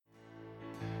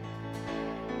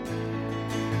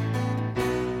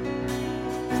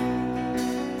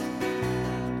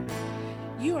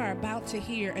to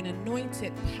hear an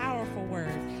anointed, powerful word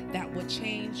that will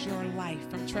change your life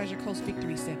from Treasure Coast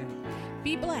Victory Center.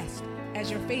 Be blessed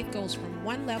as your faith goes from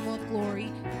one level of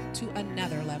glory to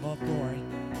another level of glory.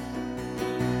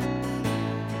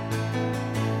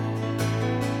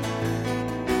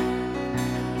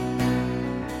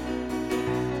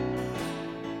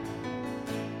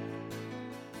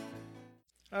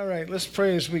 All right, let's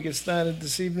pray as we get started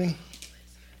this evening.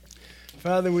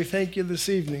 Father, we thank you this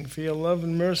evening for your love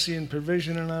and mercy and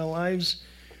provision in our lives.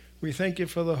 We thank you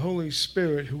for the Holy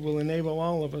Spirit who will enable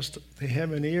all of us to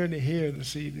have an ear to hear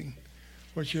this evening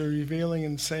what you're revealing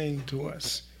and saying to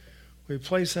us. We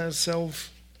place ourselves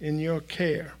in your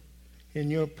care, in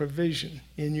your provision,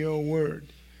 in your word.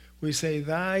 We say,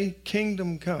 thy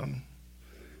kingdom come,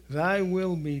 thy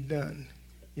will be done,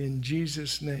 in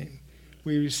Jesus' name.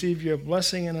 We receive your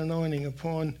blessing and anointing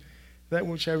upon that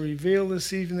which I reveal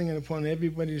this evening, and upon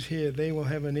everybody's here. They will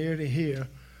have an ear to hear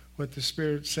what the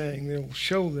Spirit's saying. They will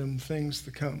show them things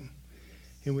to come.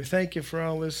 And we thank you for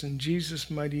all this in Jesus'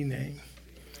 mighty name.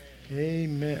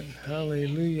 Amen.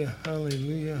 Hallelujah,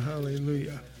 hallelujah,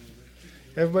 hallelujah.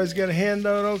 Everybody's got a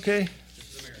handout, okay?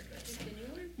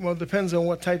 Well, it depends on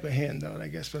what type of handout, I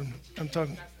guess, but I'm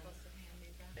talking.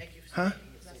 Huh?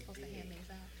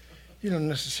 You don't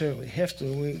necessarily have to.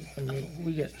 We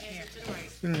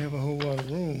don't have a whole lot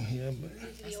of room here, but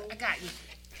I got you.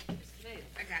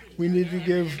 we need to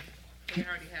give. They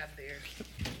already have theirs.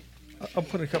 I'll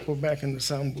put a couple back in the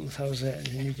sound booth. How's that?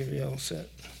 And you can be all set.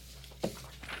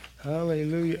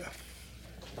 Hallelujah.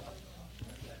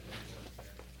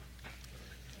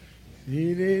 There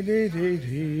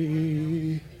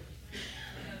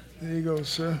you go,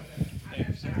 sir.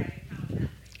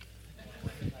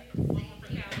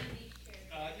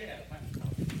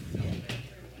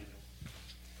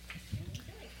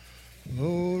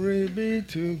 Glory be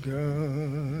to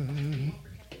God.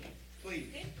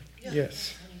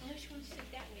 Yes.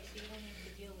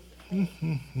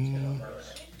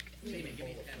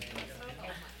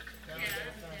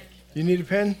 You need a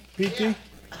pen, PT?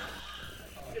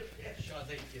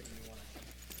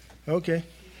 Okay.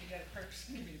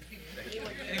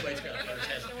 Anybody's got a purse,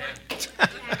 has a pen.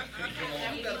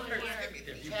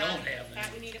 If you don't have them.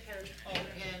 We need a purse.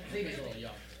 Phoebe's a little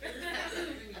young. I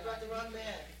brought the wrong bag.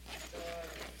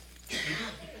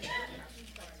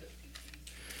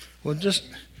 Well, just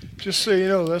so you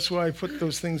know, that's why I put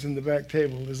those things in the back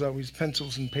table. There's always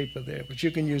pencils and paper there, but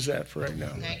you can use that for right now.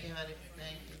 Thank you, honey.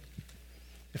 Thank you.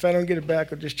 If I don't get it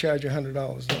back, I'll just charge you $100.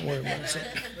 Don't worry about it.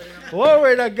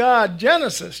 Glory to God.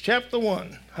 Genesis chapter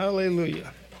 1.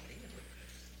 Hallelujah.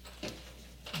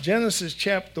 Genesis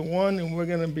chapter 1, and we're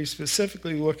going to be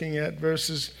specifically looking at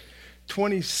verses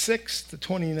 26 to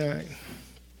 29.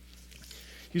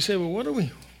 You say, well, why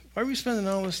are we spending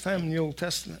all this time in the Old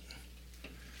Testament?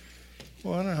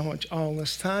 Well, I don't know how much all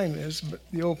this time is, but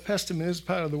the Old Testament is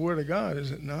part of the Word of God, is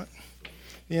it not?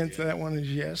 The answer to that one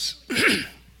is yes.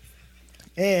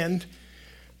 And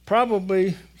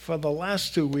probably for the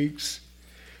last 2 weeks,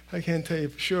 I can't tell you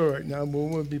for sure right now, but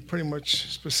we'll be pretty much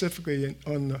specifically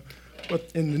on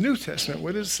what in the New Testament,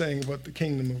 what is saying about the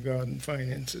kingdom of God and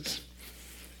finances.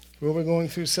 We'll be going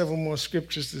through several more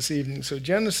scriptures this evening. So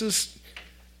Genesis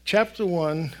chapter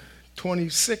 1,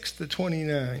 26 to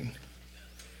 29.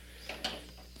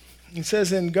 It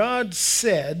says, and God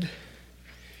said,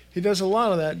 he does a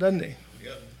lot of that, doesn't he?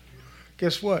 Yep.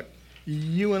 Guess what?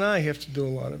 You and I have to do a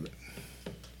lot of it.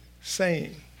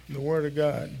 Saying the word of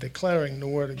God, declaring the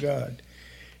word of God.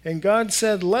 And God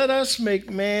said, let us make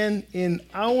man in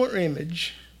our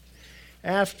image,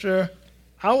 after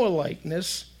our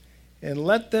likeness, and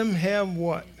let them have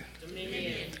what?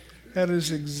 Dominion. That is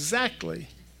exactly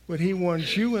what he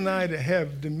wants you and I to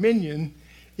have, dominion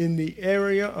in the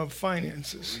area of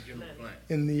finances.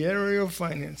 In the area of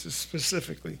finances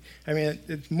specifically. I mean,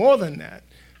 it's more than that,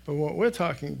 but what we're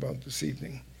talking about this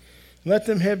evening. Let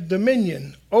them have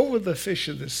dominion over the fish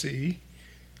of the sea,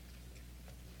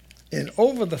 and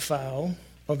over the fowl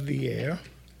of the air,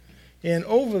 and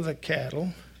over the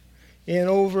cattle, and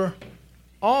over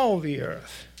all the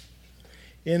earth,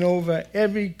 and over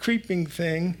every creeping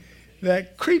thing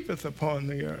that creepeth upon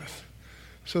the earth.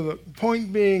 So the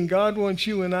point being, God wants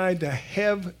you and I to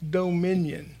have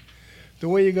dominion. The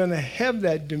way you're going to have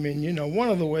that dominion, or one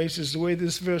of the ways, is the way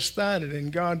this verse started.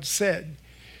 And God said,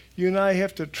 you and I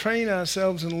have to train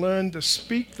ourselves and learn to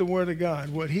speak the word of God.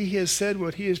 What he has said,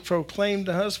 what he has proclaimed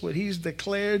to us, what he's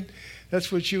declared,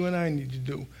 that's what you and I need to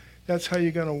do. That's how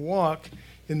you're going to walk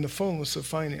in the fullness of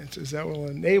finances. That will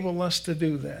enable us to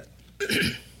do that.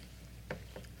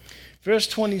 Verse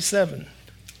 27.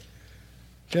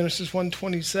 Genesis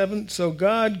 1:27. So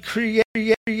God created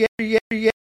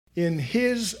in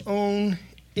his own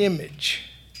image.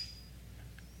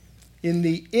 In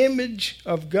the image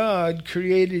of God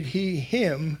created he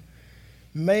him,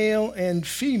 male and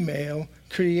female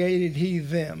created he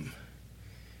them.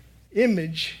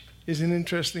 Image is an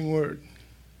interesting word.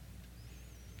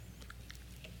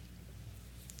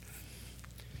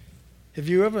 Have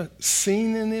you ever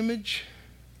seen an image?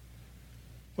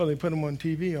 Well, they put them on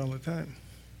TV all the time.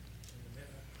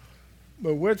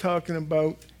 But we're talking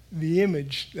about the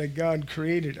image that God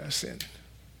created us in.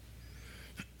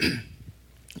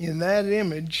 In that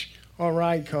image or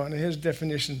icon, it has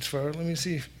definitions for it. Let me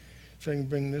see if I can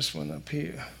bring this one up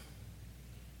here.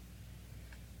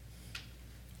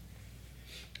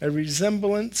 A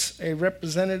resemblance, a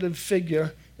representative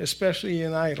figure, especially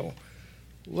an idol.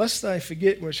 Lest I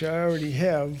forget, which I already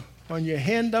have, on your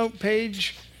handout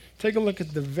page, take a look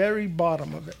at the very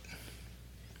bottom of it.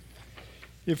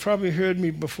 You've probably heard me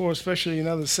before, especially in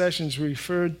other sessions,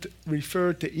 refer to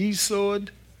eSword.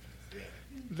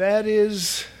 That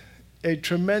is a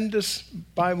tremendous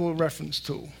Bible reference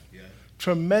tool. Yeah.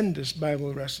 Tremendous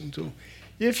Bible reference tool.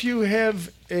 If you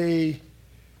have a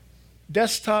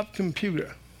desktop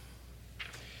computer,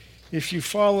 if you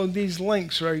follow these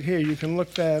links right here, you can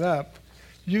look that up.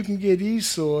 You can get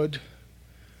eSword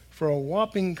for a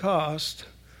whopping cost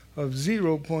of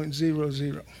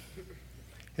 0.00.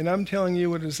 And I'm telling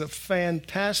you, it is a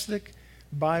fantastic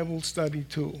Bible study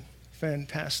tool.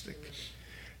 Fantastic.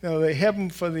 Now, they have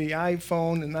them for the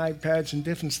iPhone and iPads and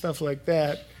different stuff like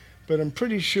that, but I'm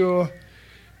pretty sure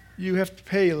you have to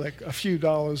pay like a few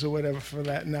dollars or whatever for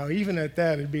that now. Even at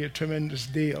that, it'd be a tremendous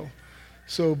deal.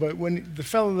 So, but when the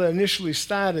fellow that initially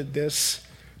started this,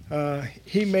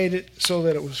 he made it so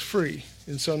that it was free.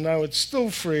 And so now it's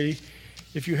still free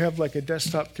if you have like a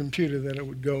desktop computer that it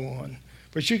would go on.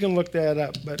 But you can look that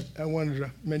up, but I wanted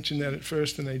to mention that at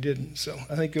first and I didn't. So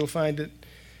I think you'll find it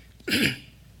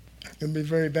it'll be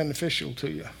very beneficial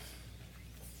to you.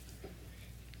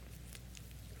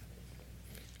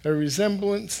 A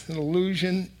resemblance, an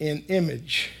illusion, an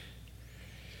image.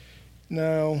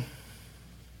 Now,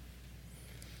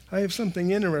 I have something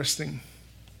interesting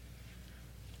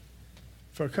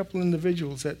for a couple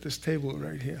individuals at this table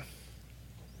right here.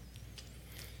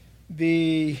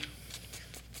 The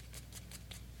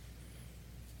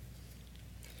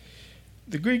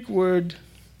Greek word,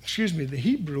 the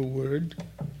Hebrew word,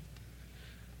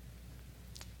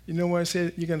 you know why I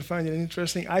say you're going to find it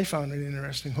interesting? I found it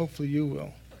interesting. Hopefully you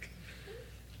will.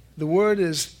 The word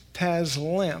is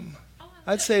tazlem.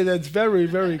 I'd say that's very,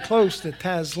 very close to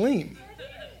taslim.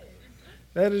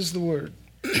 That is the word.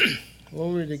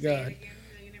 Glory to God.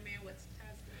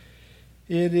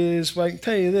 It is, well, I can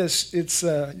tell you this, it's,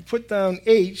 you put down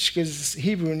H, because it's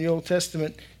Hebrew in the Old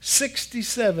Testament,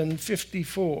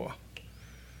 6754.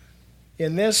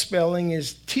 And their spelling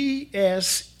is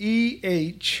TSEH-LEM.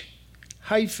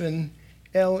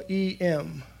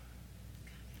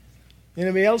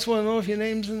 Anybody else want to know if your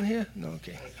name's in here? No,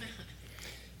 okay.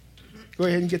 Go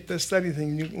ahead and get the study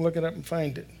thing. You can look it up and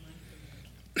find it.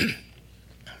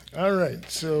 All right,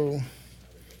 so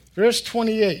verse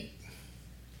 28.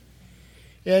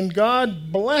 And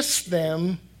God blessed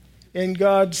them, and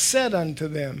God said unto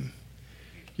them.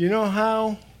 You know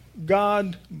how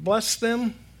God blessed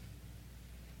them?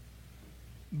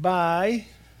 By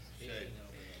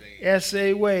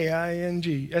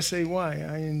S-A-Y-I-N-G.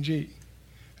 S-A-Y-I-N-G.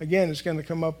 Again, it's going to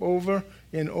come up over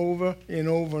and over and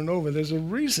over and over. There's a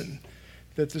reason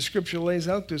that the Scripture lays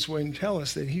out this way and tell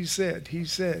us that he said, he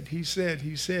said, he said,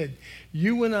 he said.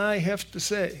 You and I have to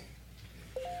say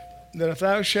that if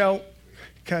thou shalt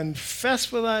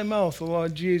confess with thy mouth the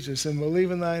Lord Jesus and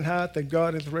believe in thine heart that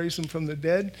God hath raised him from the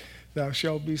dead, thou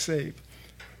shalt be saved.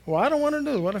 Well, I don't want to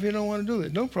do it. What if you don't want to do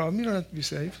it? No problem. You don't have to be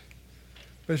saved.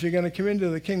 But if you're going to come into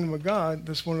the kingdom of God,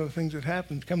 that's one of the things that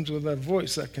happens. It comes with that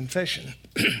voice, that confession.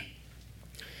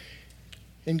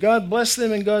 And God blessed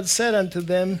them, and God said unto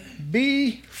them,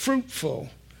 be fruitful,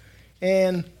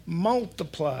 and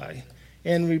multiply,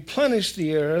 and replenish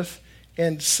the earth,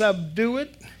 and subdue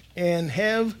it, and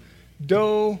have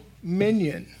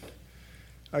dominion.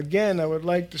 Again, I would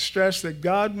like to stress that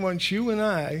God wants you and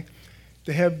I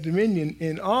to have dominion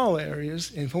in all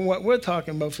areas. And from what we're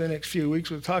talking about for the next few weeks,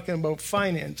 we're talking about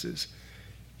finances.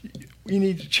 We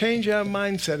need to change our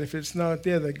mindset if it's not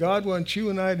there, that God wants you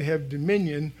and I to have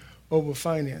dominion over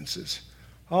finances.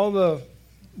 All the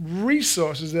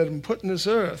resources that have been put in this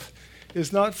earth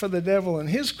is not for the devil and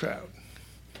his crowd.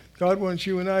 God wants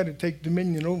you and I to take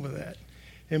dominion over that.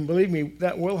 And believe me,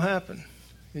 that will happen.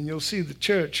 And you'll see the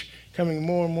church coming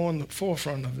more and more in the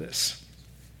forefront of this.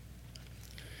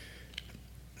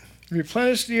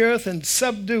 Replenish the earth and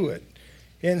subdue it,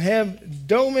 and have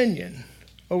dominion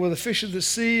over the fish of the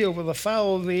sea, over the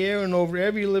fowl of the air, and over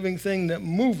every living thing that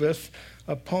moveth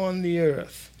upon the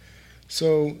earth.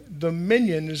 So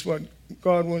dominion is what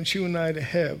God wants you and I to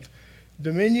have.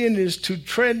 Dominion is to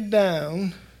tread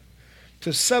down,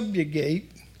 to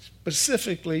subjugate,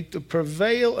 specifically to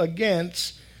prevail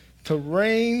against, to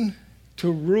reign,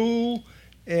 to rule,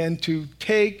 and to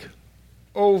take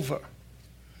over.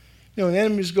 You know, when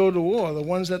enemies go to war, the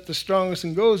ones that the strongest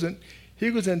and goes in, he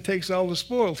goes and takes all the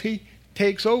spoils. He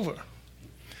takes over.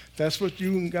 That's what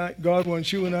God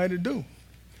wants you and I to do.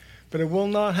 But it will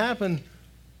not happen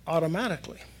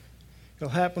automatically. It'll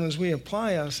happen as we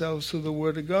apply ourselves to the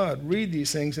Word of God. Read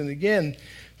these things. And again,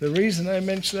 the reason I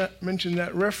mentioned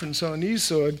that reference on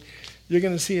eSword, you're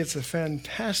going to see it's a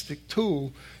fantastic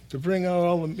tool to bring out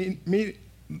all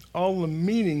the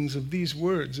meanings of these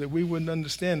words that we wouldn't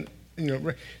understand. You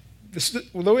know,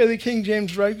 the way the King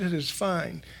James writes it is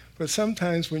fine. But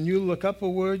sometimes when you look up a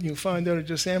word, you find out it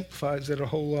just amplifies it a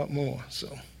whole lot more.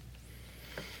 So,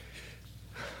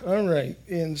 all right.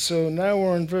 And so now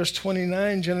we're in verse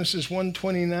 29, Genesis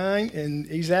 1:29, and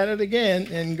he's at it again.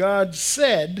 And God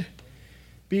said,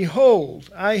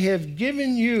 Behold, I have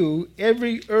given you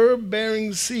every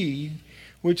herb-bearing seed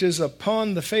which is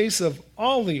upon the face of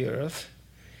all the earth,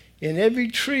 and every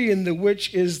tree in the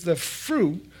which is the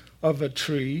fruit of a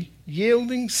tree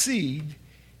yielding seed,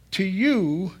 to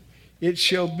you it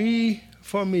shall be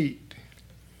for meat.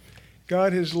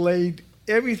 God has laid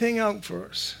everything out for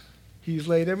us. He's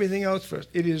laid everything out for us.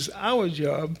 It is our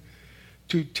job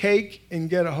to take and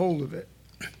get a hold of it.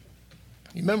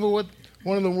 You remember what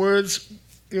one of the words,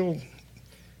 I don't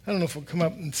know if it'll come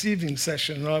up in this evening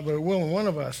session or not, but it will in one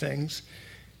of our things.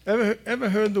 Ever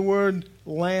heard the word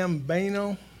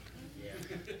lambano? Yeah.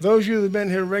 Those of you that have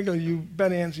been here regularly, you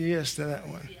better answer yes to that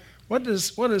one. What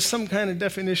is some kind of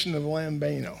definition of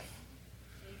lambano?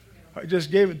 I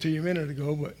just gave it to you a minute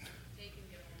ago, but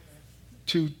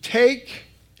to take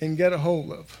and get a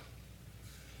hold of.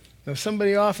 Now, if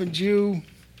somebody offered you,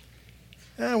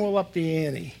 we'll up the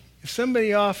ante. If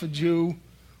somebody offered you,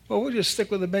 well, we'll just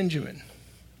stick with a Benjamin.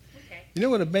 Okay. You know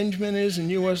what a Benjamin is in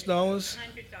U.S. dollars?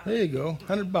 $100. There you go,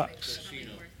 $100.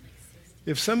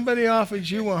 If somebody offered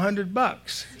you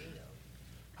 $100,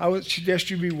 I would suggest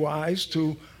you be wise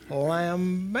to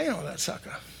lambano that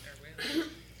sucker.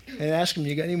 And ask him,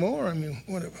 you got any more? I mean,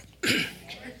 whatever.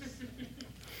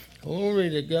 Glory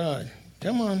to God.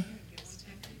 Come on.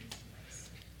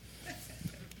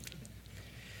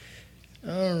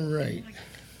 All right.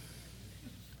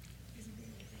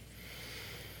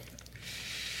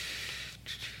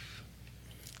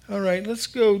 All right, let's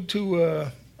go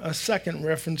to a second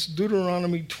reference,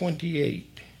 Deuteronomy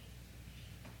 28.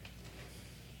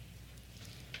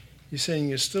 You're saying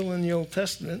you're still in the Old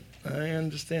Testament. I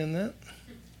understand that.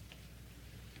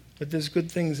 But there's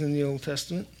good things in the Old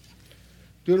Testament.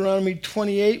 Deuteronomy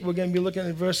 28, we're going to be looking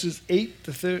at verses 8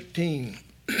 to 13.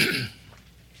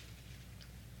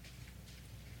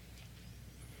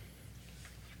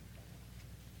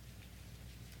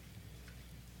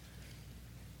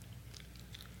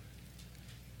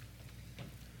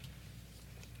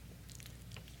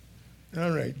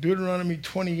 All right, Deuteronomy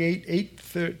 28, 8 to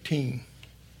 13.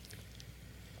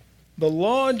 The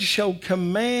Lord shall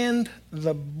command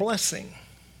the blessing,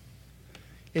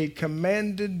 a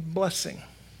commanded blessing,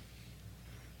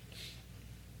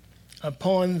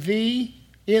 upon thee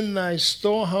in thy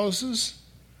storehouses,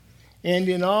 and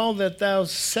in all that thou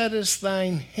settest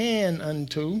thine hand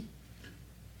unto,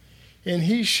 and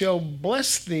he shall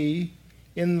bless thee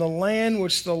in the land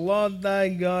which the Lord thy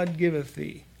God giveth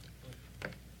thee.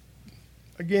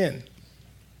 Again,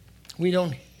 we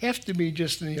don't have to be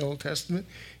just in the Old Testament,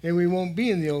 and we won't be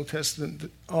in the Old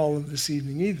Testament all of this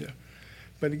evening either.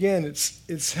 But again,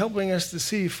 it's helping us to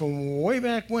see from way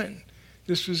back when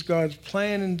this was God's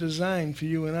plan and design for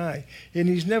you and I. And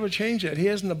he's never changed that. He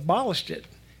hasn't abolished it.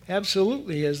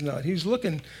 Absolutely he has not. He's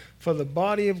looking for the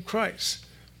body of Christ,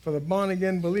 for the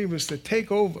born-again believers to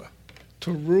take over,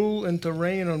 to rule and to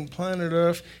reign on planet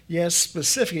Earth. Yes,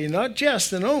 specifically, not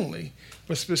just and only,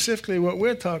 but specifically what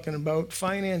we're talking about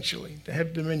financially, to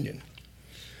have dominion.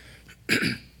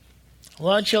 The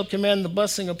Lord shall command the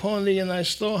blessing upon thee in thy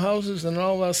storehouses, and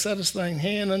all thou settest thine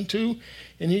hand unto,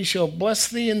 and he shall bless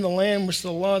thee in the land which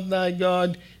the Lord thy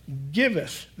God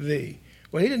giveth thee.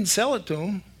 Well, he didn't sell it to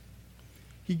him.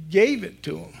 He gave it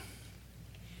to him.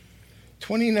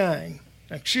 9.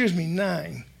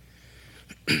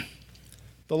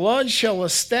 The Lord shall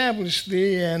establish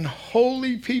thee an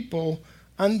holy people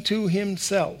unto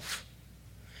himself,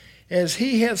 as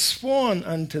he hath sworn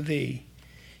unto thee,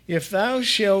 if thou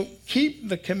shalt keep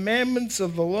the commandments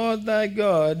of the Lord thy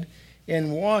God,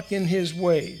 and walk in his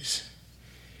ways.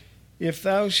 If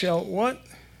thou shalt what?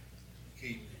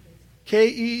 Keep.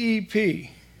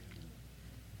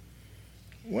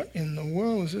 What in the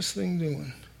world is this thing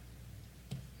doing?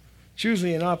 It's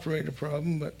usually an operator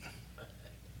problem, but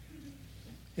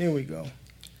here we go.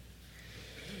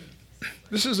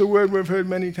 This is a word we've heard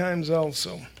many times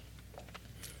also.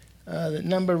 The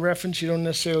number reference, you don't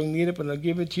necessarily need it, but I'll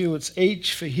give it to you. It's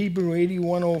H for Hebrew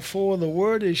 8104. The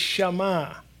word is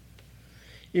shama.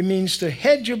 It means to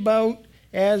hedge about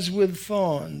as with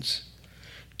thorns,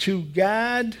 to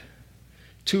guard,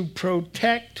 to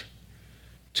protect,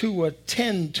 to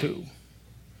attend to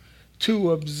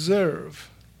observe.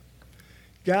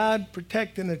 Guard,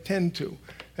 protect, and attend to.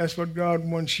 That's what God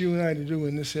wants you and I to do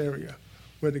in this area.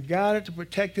 We're to guard it, to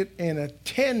protect it, and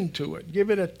attend to it. Give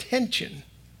it attention.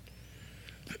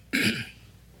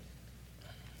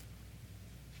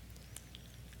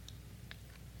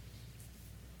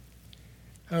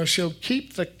 Thou shalt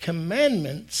keep the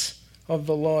commandments of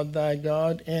the Lord thy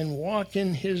God and walk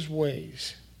in his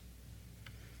ways.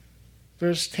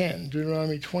 Verse 10,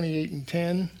 Deuteronomy 28 and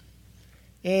 10.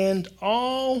 And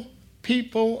all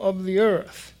people of the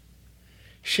earth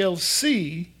shall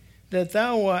see that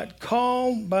thou art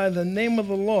called by the name of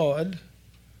the Lord,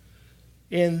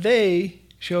 and they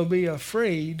shall be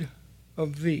afraid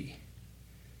of thee.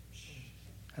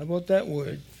 How about that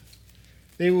word?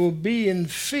 They will be in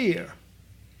fear.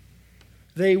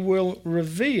 They will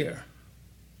revere.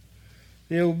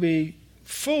 They'll be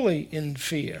fully in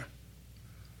fear.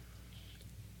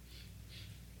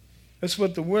 That's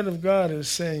what the Word of God is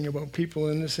saying about people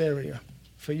in this area,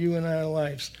 for you and our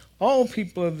lives. All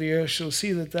people of the earth shall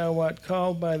see that thou art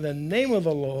called by the name of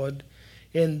the Lord,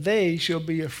 and they shall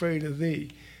be afraid of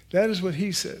thee. That is what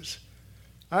he says.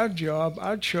 Our job,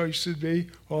 our choice should be,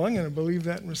 well, I'm going to believe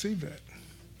that and receive that.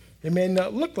 It may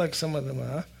not look like some of them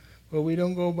are, but we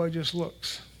don't go by just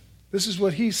looks. This is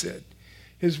what he said.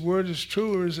 His word is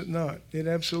true, or is it not? It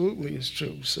absolutely is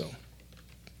true. So,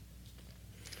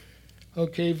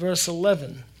 okay, verse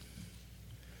 11.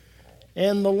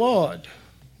 And the Lord.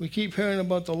 We keep hearing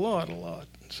about the Lord a lot.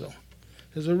 So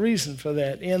there's a reason for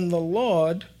that. And the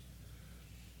Lord,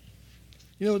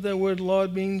 you know what that word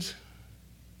Lord means?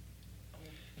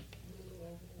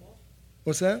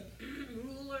 What's that?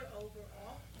 Ruler over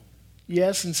all.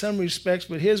 Yes, in some respects,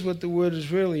 but here's what the word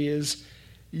is really is.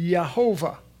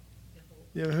 Jehovah.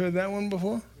 You ever heard that one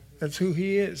before? That's who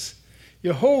he is.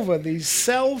 Jehovah, the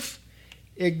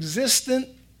self-existent,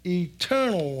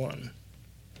 eternal one.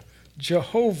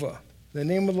 Jehovah, the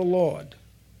name of the Lord.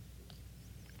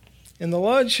 And the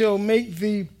Lord shall make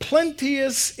thee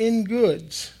plenteous in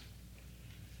goods.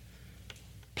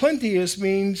 Plenteous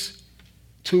means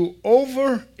to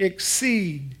over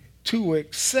exceed, to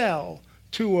excel,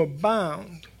 to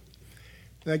abound.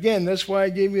 And again, that's why I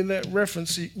gave you that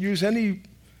reference. Use any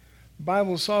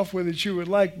Bible software that you would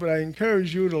like, but I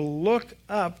encourage you to look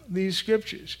up these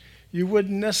scriptures. You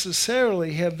wouldn't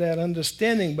necessarily have that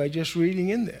understanding by just reading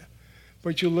in there,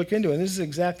 but you look into it. And this is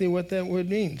exactly what that word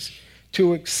means.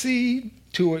 To exceed,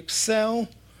 to excel,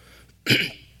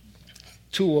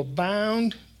 to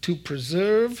abound, to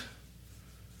preserve.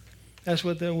 That's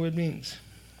what that word means.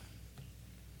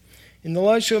 And the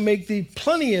Lord shall make thee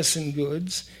plenteous in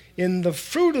goods, in the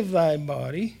fruit of thy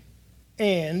body,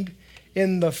 and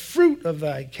in the fruit of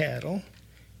thy cattle,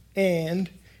 and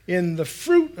in the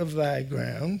fruit of thy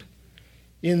ground,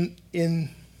 in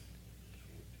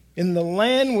the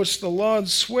land which the Lord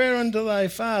sware unto thy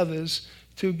fathers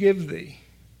to give thee.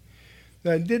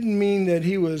 Now, it didn't mean that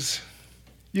he was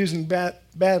using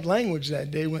bad language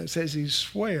that day when it says he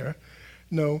swear.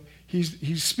 No,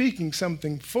 he's speaking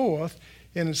something forth,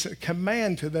 and it's a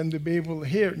command to them to be able to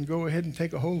hear it and go ahead and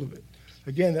take a hold of it.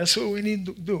 Again, that's what we need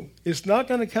to do. It's not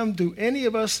going to come to any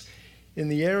of us in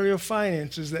the area of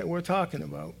finances that we're talking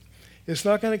about. It's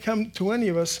not going to come to any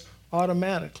of us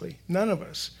automatically. None of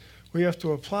us. We have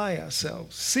to apply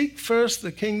ourselves. Seek first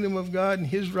the kingdom of God and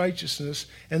his righteousness,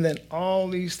 and then all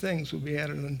these things will be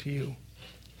added unto you.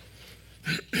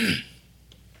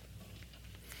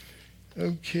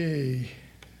 Okay.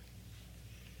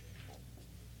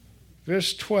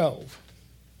 Verse 12.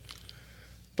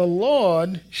 The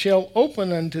Lord shall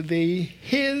open unto thee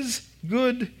his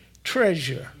good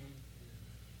treasure.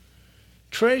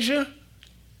 Treasure,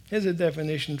 here's a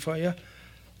definition for you.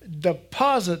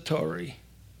 Depository,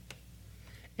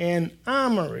 an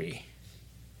armory,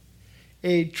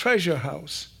 a treasure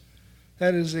house.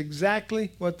 That is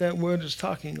exactly what that word is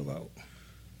talking about.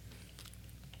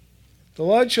 The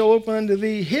Lord shall open unto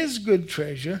thee his good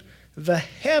treasure, the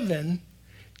heaven,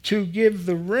 to give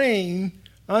the rain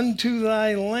unto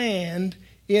thy land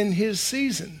in his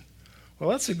season. Well,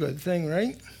 that's a good thing,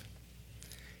 right?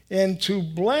 And to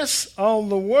bless all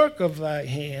the work of thy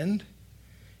hand,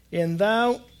 and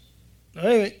thou, wait a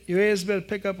minute, your ears better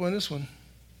pick up on this one.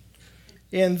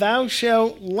 And thou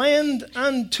shalt lend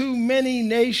unto many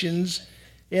nations,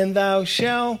 and thou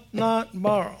shalt not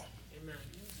borrow. Amen.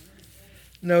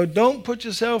 Now, don't put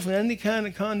yourself in any kind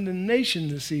of condemnation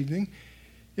this evening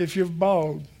if you've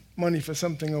borrowed money for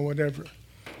something or whatever.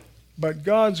 But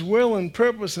God's will and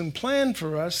purpose and plan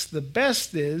for us, the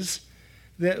best is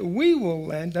that we will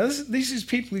lend. Now, these is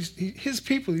people, his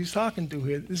people he's talking to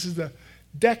here. This is the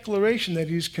declaration that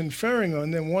he's conferring on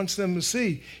them, wants them to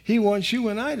see. He wants you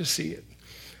and I to see it.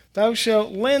 Thou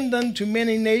shalt lend unto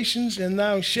many nations, and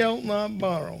thou shalt not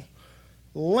borrow.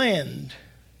 Lend.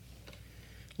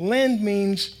 Lend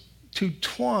means to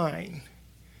twine.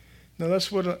 Now,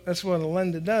 that's what a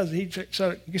lender does. He tries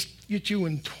to get you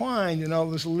entwined in all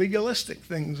this legalistic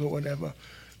things or whatever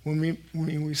when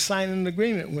we sign an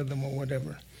agreement with them or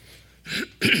whatever.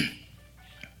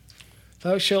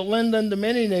 Thou shalt lend unto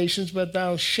many nations, but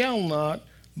thou shalt not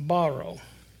borrow.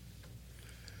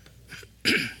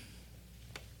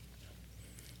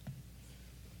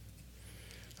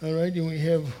 All right, and we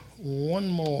have one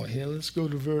more here. Let's go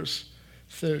to verse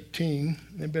 13.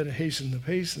 They better hasten the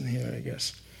pace in here, I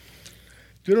guess.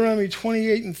 Deuteronomy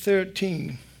 28 and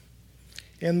 13.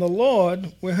 And the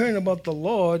Lord, we're hearing about the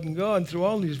Lord and God through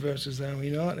all these verses, are we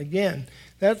not? Again,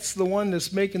 that's the one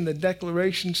that's making the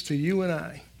declarations to you and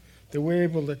I, that we're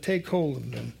able to take hold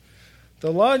of them.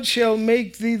 The Lord shall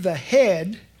make thee the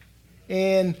head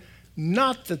and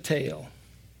not the tail,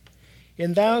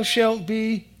 and thou shalt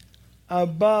be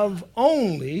above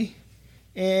only,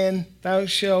 and thou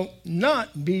shalt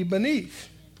not be beneath.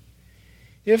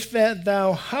 If that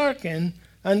thou hearken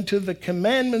unto the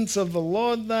commandments of the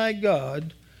Lord thy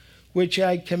God, which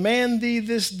I command thee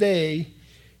this day,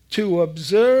 to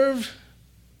observe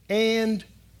and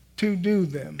to do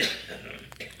them.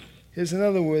 Here's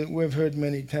another word we've heard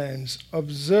many times,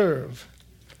 observe.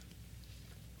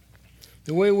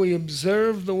 The way we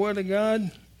observe the Word of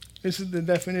God, this is the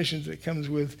definitions it comes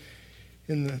with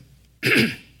in the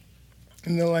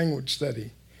in the language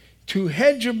study. To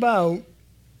hedge about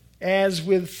as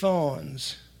with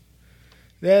thorns.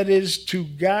 That is to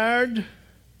guard,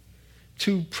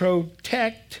 to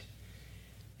protect,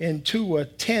 and to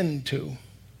attend to.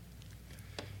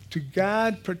 To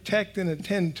guard, protect, and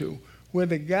attend to. We're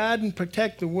to guard and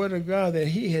protect the Word of God that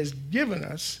He has given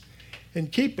us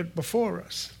and keep it before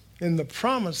us in the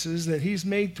promises that He's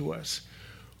made to us.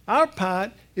 Our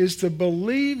part is to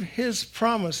believe His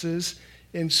promises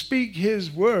and speak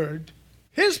His word.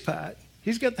 His part,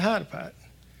 He's got the harder part,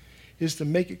 is to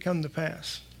make it come to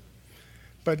pass.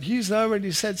 But He's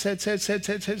already said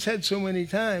so many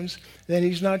times that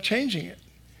He's not changing it.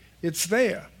 It's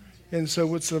there. And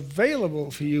so it's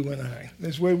available for you and I.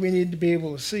 That's where we need to be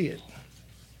able to see it.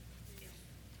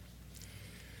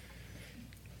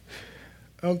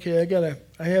 Okay,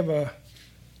 I have a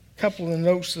couple of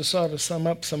notes to sort of sum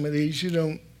up some of these. You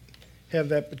don't have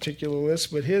that particular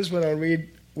list, but here's what I'll read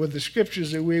with the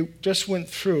scriptures that we just went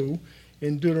through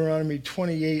in Deuteronomy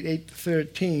 28, 8 to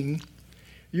 13.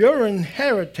 Your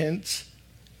inheritance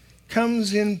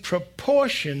comes in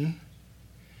proportion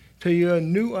to your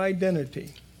new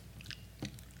identity.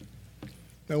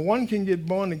 Now, one can get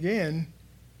born again,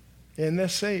 and they're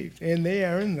saved, and they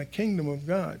are in the kingdom of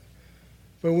God.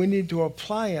 But we need to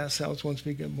apply ourselves once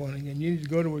we get born again. You need to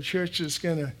go to a church that's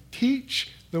going to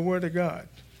teach the Word of God,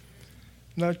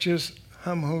 not just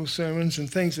hum-ho sermons and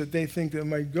things that they think that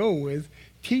might go with.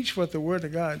 Teach what the Word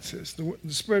of God says.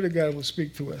 The Spirit of God will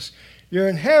speak to us. Your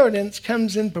inheritance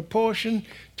comes in proportion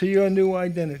to your new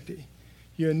identity.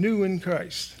 You're new in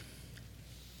Christ.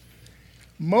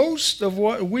 Most of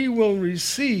what we will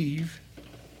receive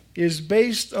is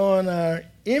based on our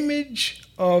image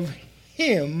of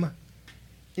Him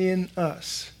in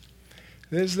us.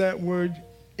 There's that word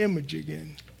image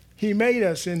again. He made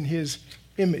us in His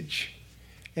image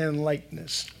and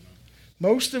likeness.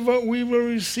 Most of what we will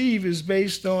receive is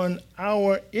based on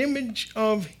our image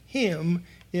of Him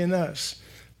in us.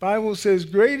 Bible says,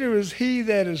 greater is He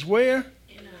that is where?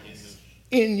 In us.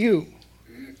 In you,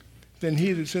 than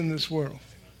he that's in this world.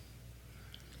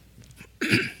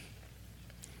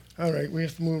 All right, we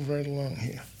have to move right along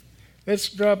here. Let's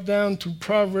drop down to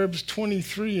Proverbs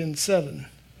 23 and 7.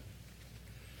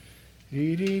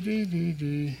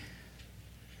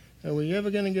 Are we ever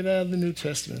going to get out of the New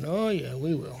Testament? Oh, yeah,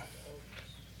 we will.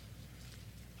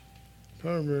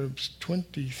 Proverbs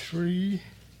 23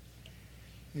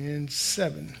 and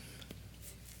 7.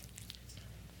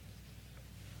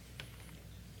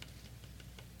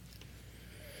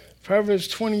 Proverbs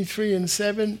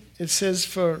 23:7, it says,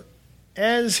 "For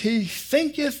as he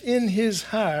thinketh in his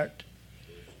heart,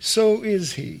 so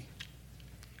is he.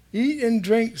 Eat and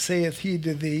drink, saith he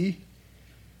to thee,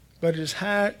 but his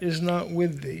heart is not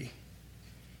with thee.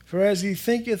 For as he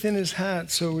thinketh in his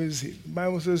heart, so is he." The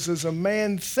Bible says, as a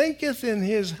man thinketh in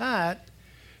his heart,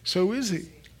 so is he.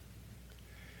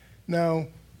 Now,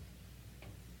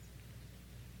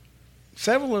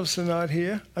 several of us are not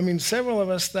here. Several of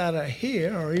us that are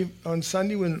here, or even on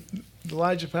Sunday when the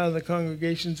larger part of the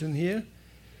congregation's in here,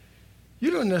 you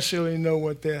don't necessarily know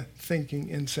what they're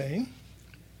thinking and saying.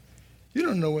 You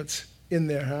don't know what's in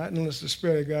their heart unless the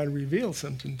Spirit of God reveals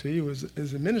something to you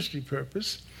as a ministry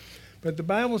purpose. But the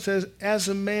Bible says, as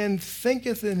a man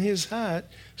thinketh in his heart,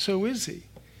 so is he.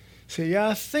 See,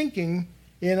 our thinking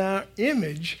in our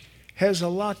image has a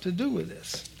lot to do with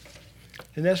this.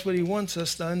 And that's what he wants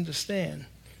us to understand.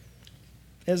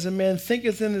 As a man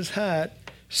thinketh in his heart,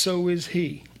 so is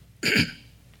he.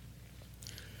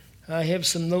 I have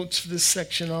some notes for this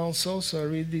section also, so I'll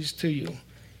read these to you.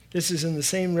 This is in the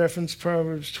same reference,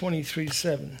 Proverbs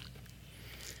 23:7.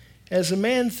 As a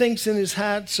man thinks in his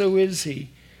heart, so is he.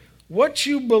 What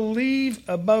you believe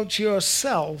about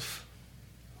yourself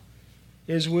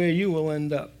is where you will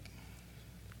end up.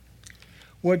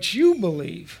 What you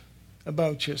believe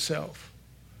about yourself,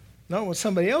 not what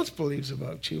somebody else believes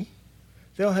about you.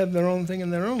 They'll have their own thing in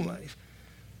their own life.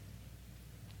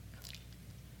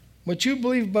 What you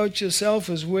believe about yourself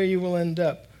is where you will end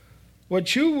up.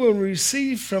 What you will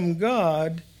receive from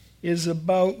God is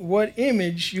about what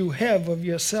image you have of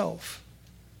yourself.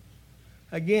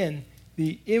 Again,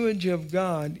 the image of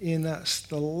God in us,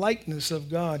 the likeness of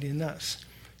God in us.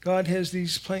 God has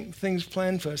these things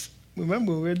planned for us.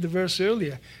 Remember, we read the verse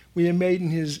earlier. We are made in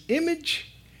his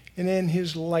image and in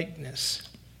his likeness.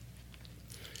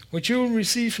 What you will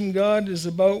receive from God is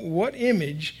about what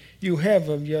image you have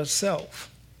of yourself.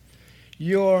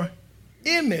 Your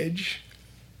image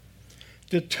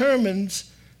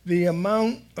determines the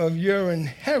amount of your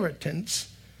inheritance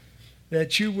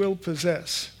that you will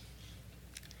possess.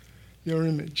 Your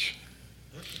image.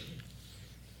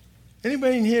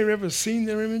 Anybody in here ever seen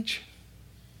their image?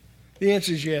 The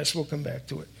answer is yes. We'll come back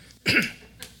to it.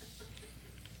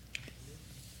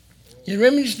 Your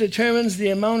image determines the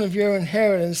amount of your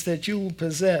inheritance that you will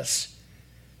possess.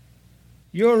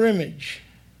 Your image.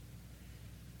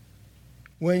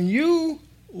 When you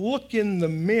look in the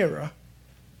mirror,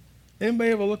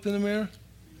 anybody ever looked in the mirror?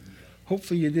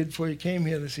 Hopefully you did before you came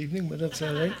here this evening, but that's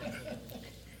all right.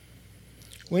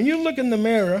 When you look in the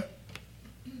mirror,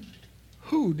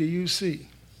 who do you see?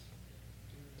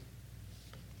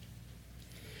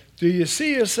 Do you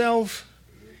see yourself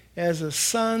as a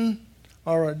son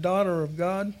or a daughter of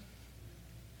God?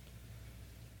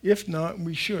 If not,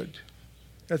 we should.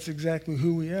 That's exactly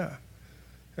who we are.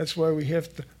 That's why we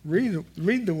have to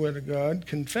read the Word of God,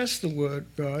 confess the Word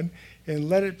of God, and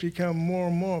let it become more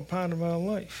and more a part of our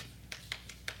life.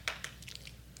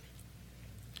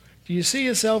 Do you see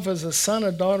yourself as a son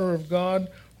or daughter of God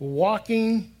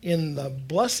walking in the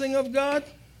blessing of God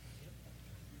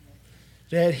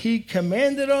that he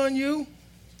commanded on you?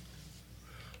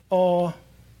 Or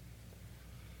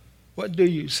what do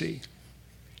you see?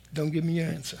 Don't give me your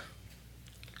answer.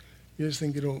 You just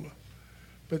think it over.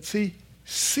 But see,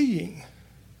 seeing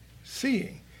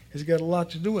has got a lot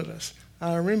to do with us.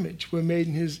 Our image, we're made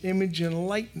in his image and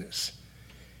likeness.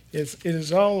 It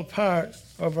is all a part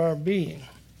of our being.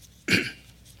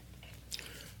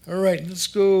 All right, let's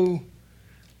go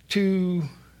to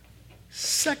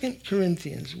 2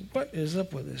 Corinthians. What is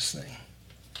up with this thing?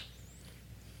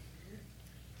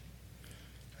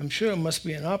 I'm sure it must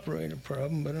be an operator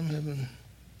problem, but I'm having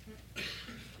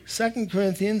 2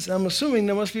 Corinthians. I'm assuming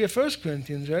there must be a 1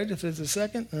 Corinthians, right? If there's a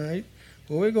second, all right.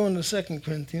 Well, we're going to 2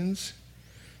 Corinthians,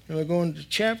 and we're going to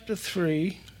chapter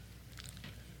 3,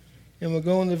 and we're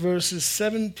going to verses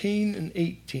 17 and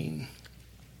 18.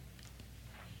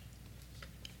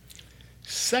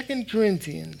 2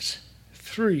 Corinthians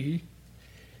 3,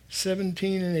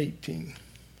 17 and 18.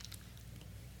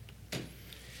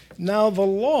 Now the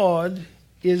Lord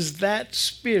is that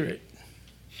Spirit,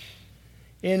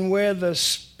 and where the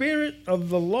Spirit of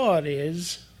the Lord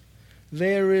is,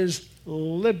 there is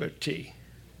liberty.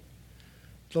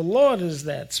 The Lord is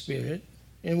that Spirit,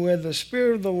 and where the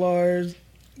Spirit of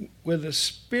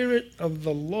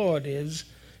the Lord is,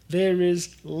 there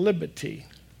is liberty.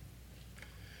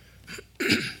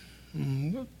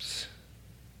 Whoops.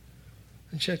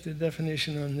 I'll check the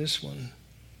definition on this one.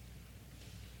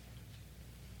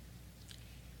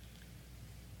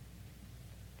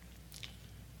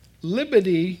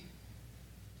 Liberty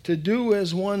to do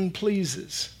as one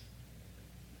pleases.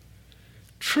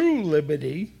 True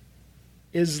liberty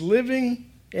is living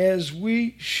as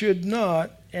we should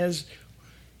not, is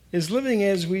living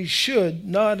as we should,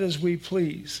 not as we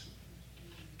please.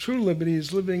 True liberty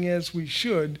is living as we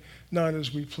should, not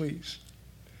as we please.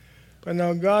 But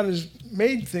now God has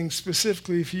made things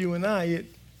specifically for you and I.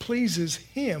 It pleases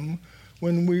him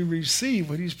when we receive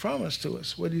what he's promised to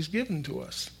us, what he's given to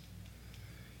us.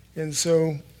 And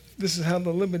so this is how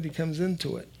the liberty comes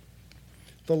into it.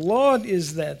 The Lord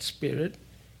is that Spirit,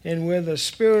 and where the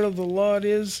Spirit of the Lord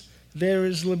is, there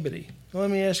is liberty. Now let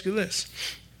me ask you this.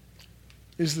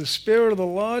 Is the Spirit of the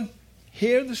Lord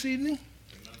here this evening?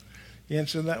 The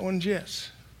answer to that one's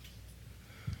yes.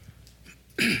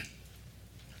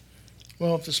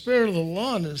 Well, if the Spirit of the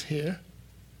Lord is here,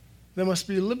 there must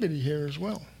be liberty here as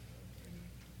well.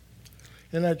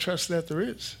 And I trust that there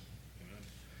is.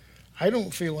 I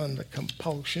don't feel under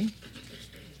compulsion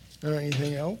or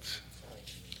anything else.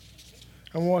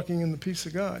 I'm walking in the peace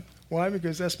of God. Why?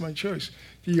 Because that's my choice.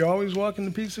 Do you always walk in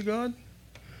the peace of God?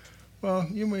 Well,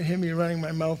 you may hear me running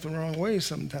my mouth the wrong way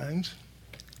sometimes.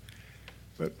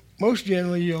 But most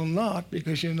generally you'll not,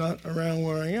 because you're not around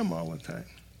where I am all the time.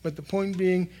 But the point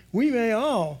being, we may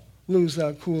all lose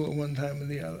our cool at one time or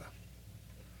the other.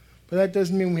 But that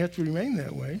doesn't mean we have to remain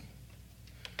that way.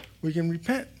 We can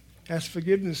repent, ask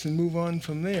forgiveness, and move on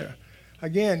from there.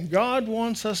 Again, God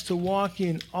wants us to walk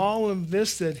in all of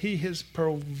this that he has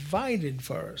provided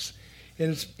for us.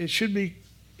 And it should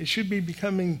be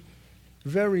becoming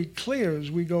very clear as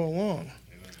we go along.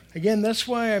 Again, that's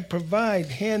why I provide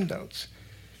handouts.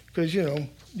 Because, you're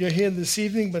here this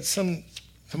evening, but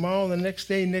tomorrow, the next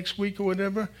day, next week, or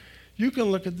whatever, you can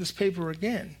look at this paper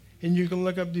again. And you can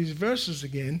look up these verses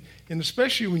again. And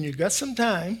especially when you've got some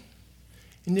time,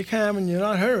 and you're calm and you're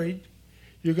not hurried,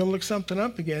 you're going to look something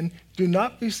up again. Do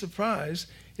not be surprised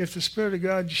if the Spirit of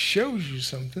God shows you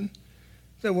something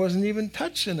that wasn't even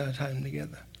touched in our time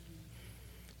together.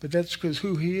 But that's because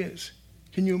who he is.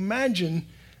 Can you imagine?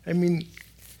 I mean,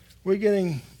 we're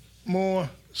getting more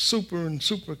super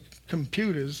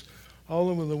computers all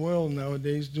over the world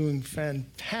nowadays doing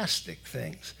fantastic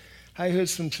things. I heard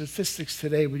some statistics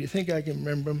today, but you think I can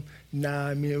remember them? Nah,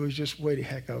 I mean, it was just way the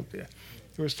heck out there.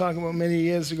 It was talking about many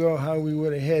years ago how we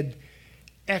would have had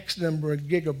X number of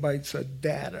gigabytes of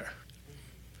data.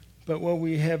 But what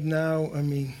we have now, I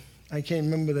mean, I can't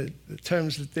remember the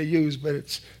terms that they use, but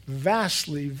it's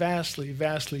vastly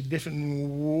different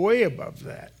and way above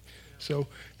that. So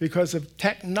because of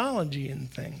technology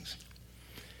and things.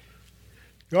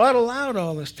 God allowed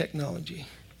all this technology.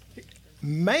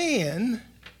 Man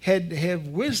had to have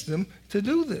wisdom to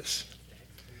do this.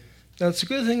 Now, it's a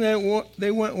good thing that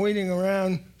they weren't waiting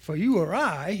around for you or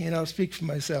I, and I'll speak for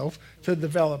myself, to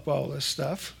develop all this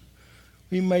stuff.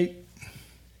 We might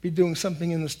be doing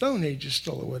something in the Stone Ages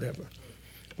still or whatever.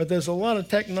 But there's a lot of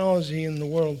technology in the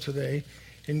world today,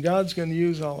 and God's going to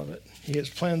use all of it. He has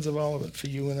plans of all of it for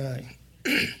you and I.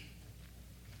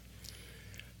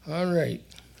 All right.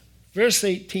 Verse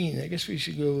 18, I guess we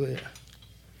should go there.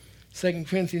 2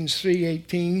 Corinthians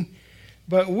 3:18.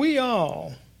 But we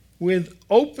all, with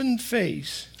open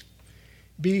face,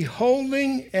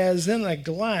 beholding as in a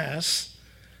glass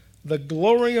the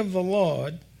glory of the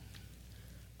Lord,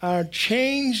 are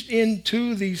changed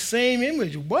into the same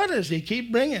image. What does he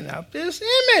keep bringing up this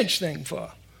image thing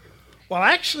for? Well,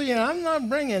 actually, I'm not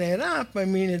bringing it up. I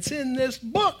mean, it's in this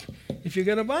book. If you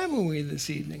got a Bible with you this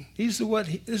evening, this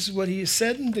is what he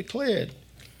said and declared.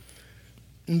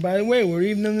 And by the way, we're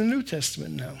even in the New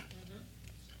Testament now.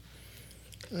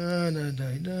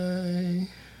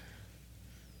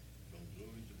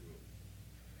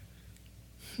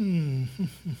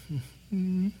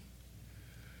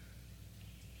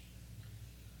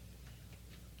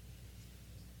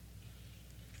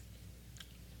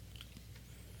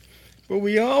 But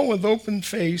we all, with open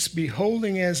face,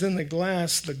 beholding as in the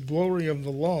glass the glory of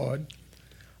the Lord,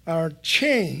 are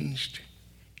changed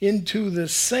into the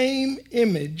same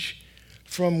image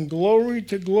from glory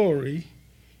to glory,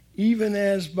 even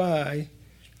as by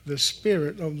the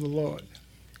Spirit of the Lord.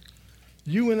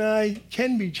 You and I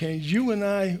can be changed. You and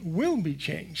I will be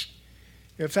changed.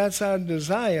 If that's our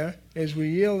desire, as we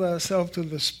yield ourselves to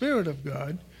the Spirit of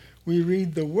God, we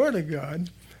read the Word of God,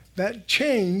 that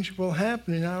change will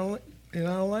happen in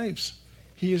our lives.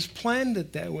 He has planned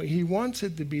it that way. He wants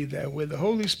it to be that way. The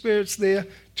Holy Spirit's there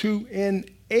to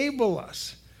enable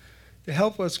us, to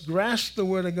help us grasp the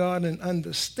Word of God and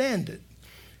understand it,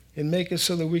 and make it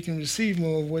so that we can receive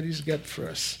more of what he's got for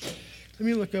us. Let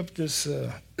me look up this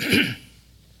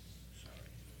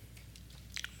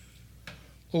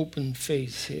open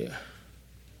face here.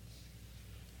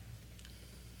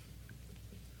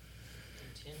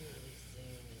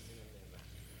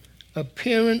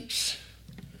 appearance,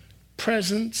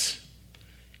 presence,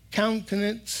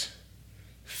 countenance,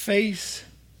 face,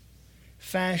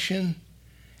 fashion,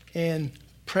 and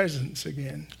presence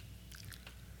again.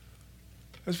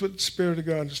 That's what the Spirit of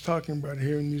God is talking about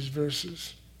here in these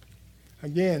verses.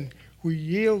 Again, we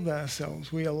yield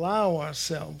ourselves, we allow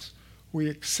ourselves, we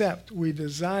accept, we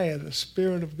desire the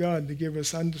Spirit of God to give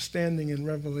us understanding and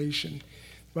revelation.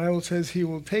 The Bible says he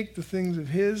will take the things of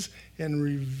his and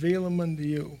reveal them unto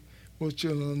you, which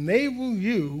will enable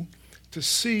you to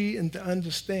see and to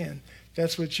understand.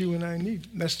 That's what you and I need.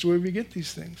 That's the way we get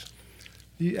these things.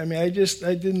 I mean, I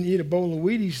didn't eat a bowl of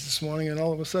Wheaties this morning, and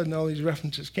all of a sudden all these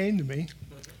references came to me.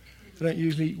 I don't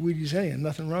usually eat Wheaties anyhow.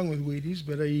 Nothing wrong with Wheaties,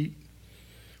 but I eat.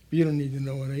 You don't need to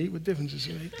know what I eat. What difference does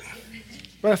it make?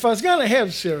 But if I was going to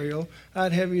have cereal,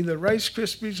 I'd have either Rice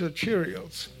Krispies or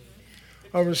Cheerios.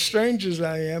 Or as strange as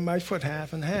I am, I put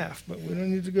half and half, but we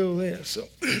don't need to go there. So,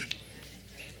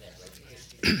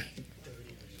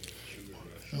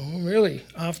 oh, really?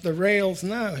 Off the rails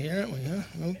now here, aren't we? Huh?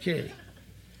 Okay.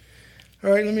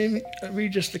 All right, let me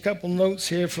read just a couple notes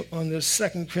here on this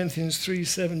 2 Corinthians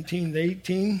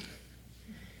 3:17-18.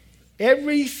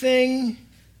 Everything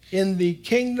in the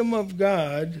kingdom of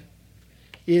God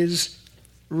is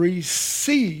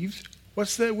received.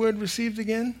 What's that word received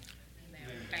again?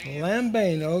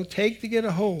 Lambano, take to get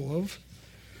a hold of.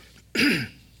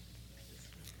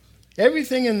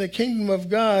 Everything in the kingdom of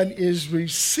God is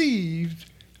received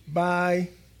by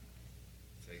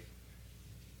faith.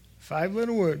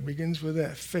 5-letter word begins with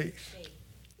that, faith.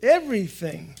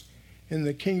 Everything in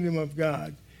the kingdom of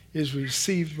God is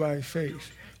received by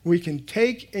faith. We can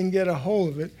take and get a hold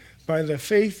of it by the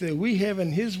faith that we have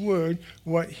in his word,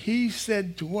 what he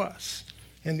said to us.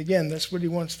 And again, that's what he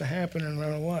wants to happen in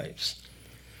our lives.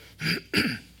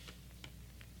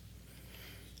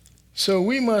 So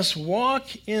we must walk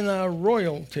in our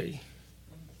royalty.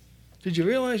 Did you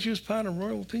realize you was part of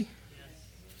royalty? Yes.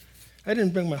 I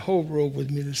didn't bring my whole robe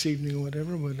with me this evening or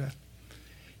whatever, but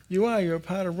you're a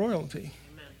part of royalty.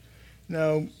 Amen.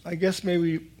 Now, I guess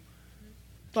maybe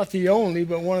not the only,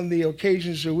 but one of the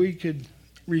occasions that we could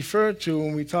refer to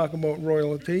when we talk about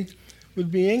royalty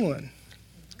would be England.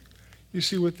 You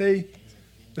see what the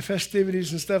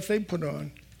festivities and stuff they put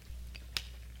on.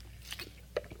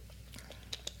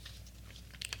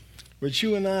 But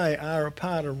you and I are a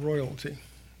part of royalty.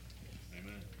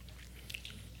 Amen.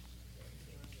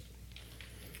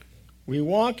 We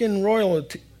walk in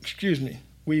royalty,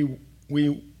 we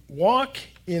walk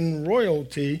in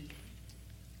royalty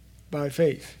by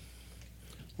faith.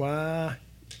 Why?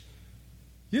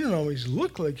 You don't always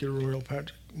look like you're royal,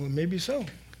 Patrick. Well, maybe so.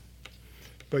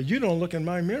 But you don't look in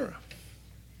my mirror.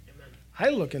 Amen. I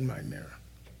look in my mirror.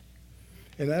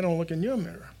 And I don't look in your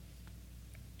mirror.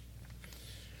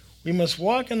 We must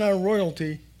walk in our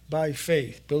royalty by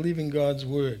faith, believing God's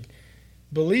word.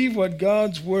 Believe what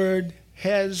God's word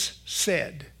has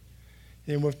said.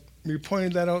 And we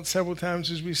pointed that out several times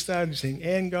as we started saying,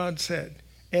 and God said,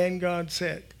 and God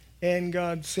said, and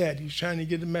God said. He's trying to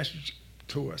get a message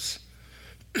to us.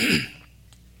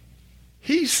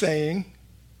 He's saying,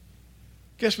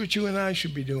 guess what you and I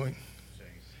should be doing?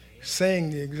 Saying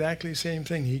the exactly same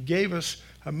thing. He gave us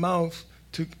a mouth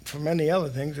for many other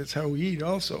things. That's how we eat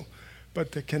also.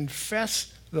 But to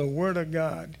confess the word of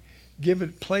God, give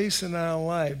it place in our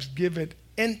lives, give it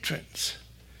entrance.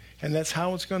 And that's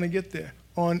how it's going to get there.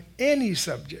 On any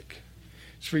subject,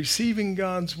 it's receiving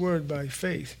God's word by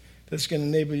faith that's going to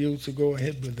enable you to go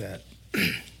ahead with that.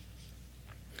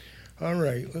 All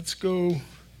right, let's go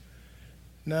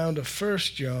now to 1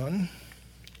 John.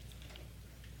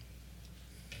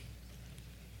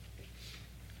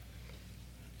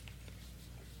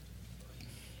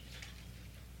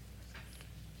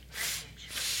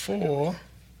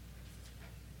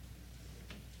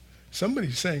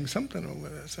 Somebody's saying something over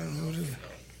there. I don't know what it is.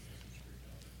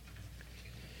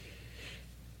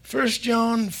 1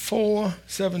 John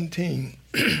 4:17.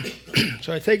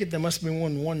 So I take it there must be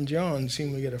one John,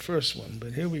 seeing we get a first one,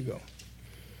 but here we go.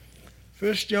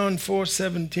 1 John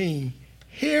 4:17.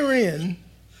 Herein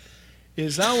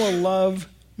is our love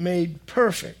made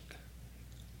perfect.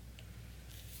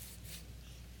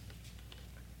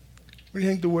 What do you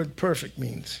think the word perfect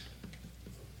means?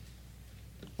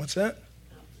 What's that?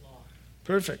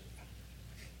 Perfect.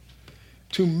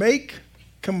 To make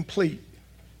complete.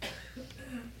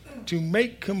 To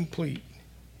make complete.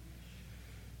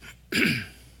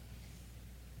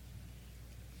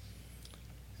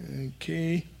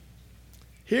 Okay.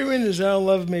 Herein is our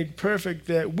love made perfect,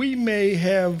 that we may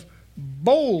have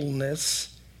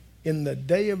boldness in the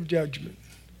day of judgment.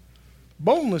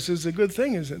 Boldness is a good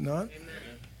thing, is it not? Amen.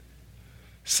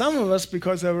 Some of us,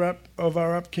 because of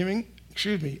our upbringing,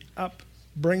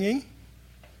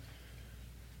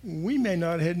 we may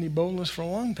not have had any boldness for a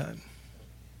long time.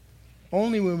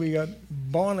 Only when we got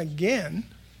born again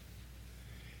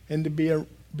and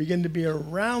begin to be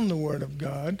around the Word of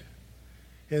God,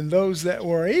 and those that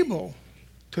were able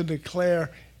to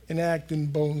declare and act in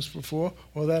boldness before,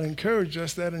 well, that encouraged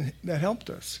us, that helped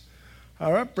us.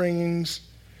 Our upbringings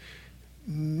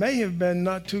may have been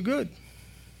not too good.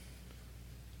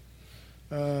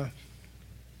 I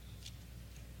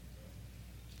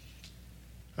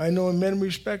know in many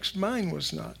respects mine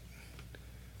was not.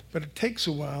 But it takes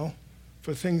a while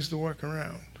for things to work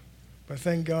around. But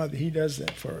thank God that He does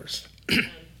that for us.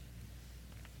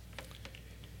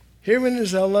 Herein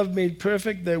is our love made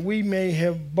perfect, that we may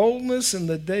have boldness in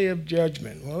the day of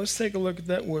judgment. Well, let's take a look at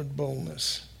that word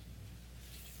boldness.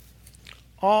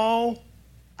 All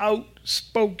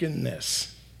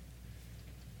outspokenness,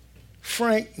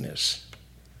 frankness,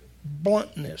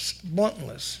 bluntness,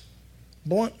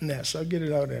 I'll get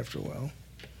it out after a while.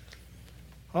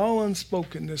 All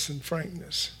unspokenness and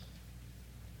frankness.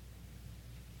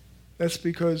 That's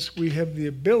because we have the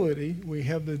ability, we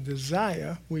have the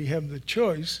desire, we have the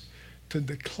choice to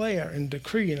declare and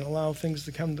decree and allow things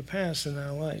to come to pass in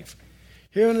our life.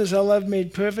 Herein is our love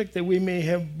made perfect, that we may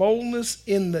have boldness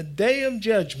in the day of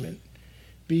judgment,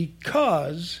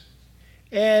 because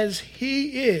as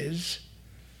He is,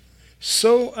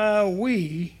 so are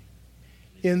we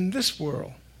in this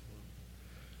world.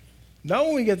 Not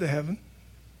when we get to heaven.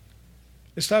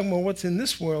 It's talking about what's in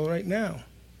this world right now.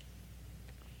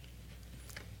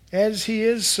 As He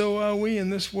is, so are we in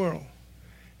this world.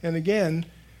 And again,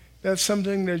 that's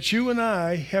something that you and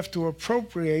I have to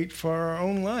appropriate for our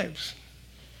own lives.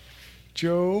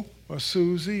 Joe or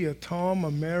Susie or Tom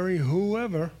or Mary,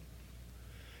 whoever,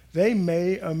 they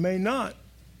may or may not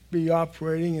be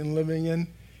operating and living in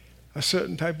a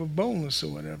certain type of boldness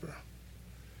or whatever.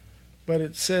 But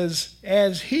it says,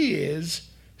 as He is,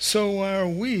 so are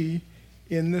we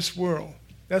in this world.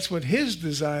 That's what His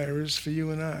desire is for you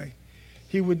and I.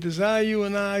 He would desire you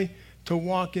and I to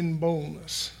walk in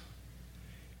boldness.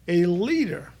 A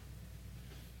leader,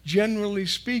 generally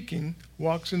speaking,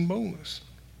 walks in boldness.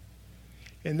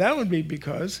 And that would be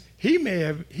because he may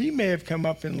have come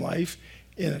up in life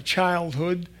in a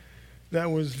childhood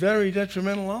that was very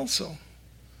detrimental also.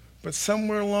 But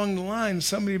somewhere along the line,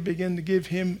 somebody began to give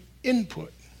him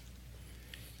input.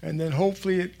 And then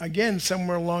hopefully, again,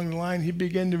 somewhere along the line, he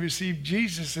began to receive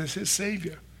Jesus as his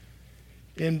Savior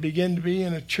and begin to be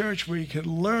in a church where he could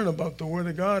learn about the Word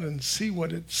of God and see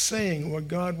what it's saying, what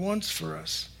God wants for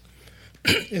us.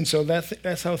 And so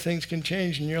that's how things can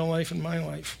change in your life and my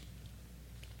life.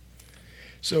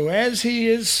 So as He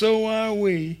is, so are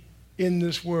we in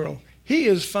this world. He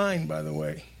is fine, by the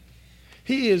way.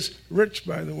 He is rich,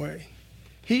 by the way.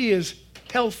 He is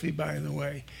healthy, by the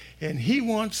way. And He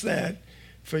wants that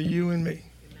for you and me.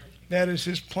 That is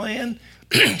His plan.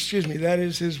 That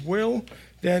is His will.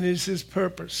 That is His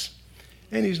purpose.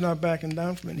 And He's not backing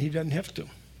down from it. He doesn't have to.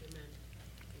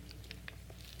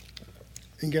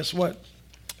 And guess what?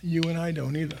 You and I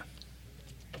don't either.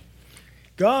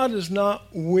 God is not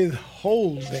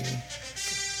withholding.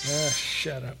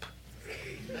 Shut up.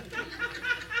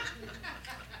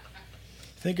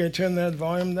 Think I turned that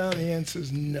volume down? The answer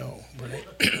is no. But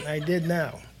I did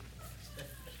now.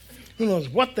 Who knows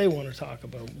what they want to talk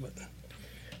about. But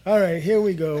all right, here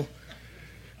we go.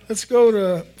 Let's go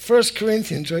to 1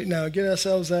 Corinthians right now. Get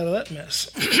ourselves out of that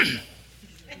mess.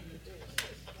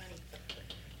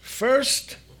 1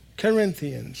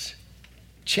 Corinthians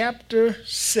chapter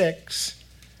 6,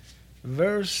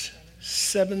 verse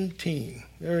 17.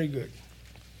 Very good.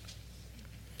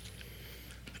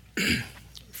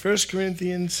 1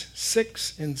 Corinthians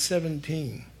 6 and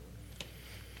 17.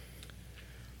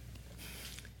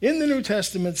 In the New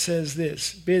Testament says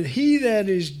this, but he that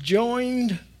is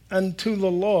joined unto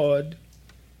the Lord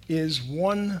is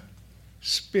one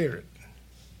spirit.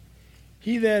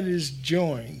 He that is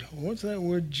joined. What's that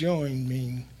word joined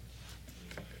mean?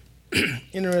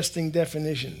 Interesting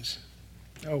definitions.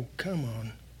 Oh, come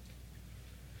on.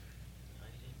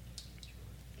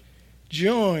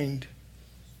 Joined,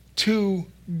 to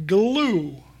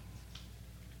glue.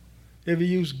 Ever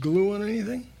use glue on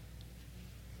anything?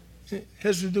 It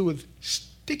has to do with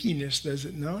stickiness, does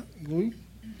it not? Glue.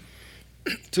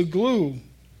 To glue,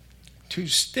 to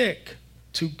stick,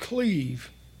 to cleave,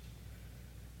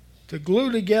 to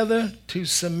glue together, to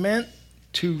cement,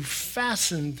 to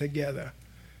fasten together.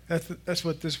 That's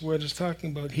what this word is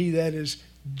talking about. He that is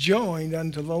joined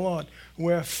unto the Lord.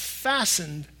 We're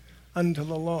fastened unto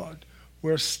the Lord.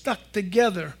 We're stuck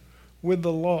together with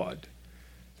the Lord.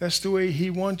 That's the way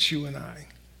he wants you and I.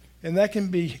 And that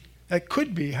could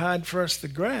be hard for us to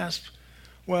grasp.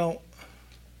 Well,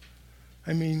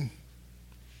 I mean,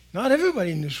 not everybody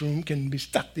in this room can be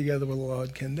stuck together with the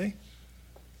Lord, can they?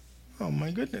 Oh, my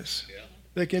goodness. Yeah.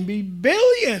 There can be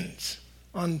billions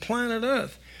on planet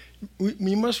Earth.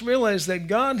 We must realize that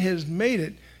God has made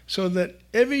it so that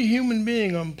every human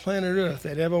being on planet Earth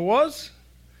that ever was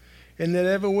and that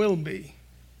ever will be,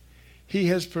 he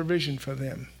has provision for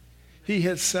them. He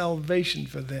has salvation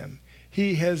for them.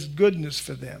 He has goodness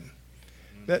for them.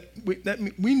 That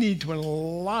we need to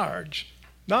enlarge,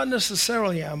 not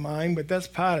necessarily our mind, but that's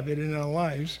part of it in our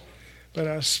lives, but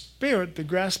our spirit to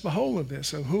grasp a hold of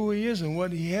this, of who he is and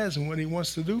what he has and what he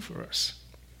wants to do for us.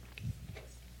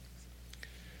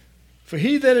 For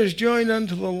he that is joined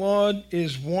unto the Lord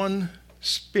is one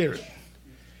spirit.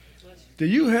 Do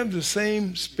you have the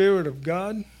same Spirit of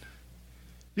God?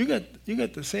 You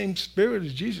got the same Spirit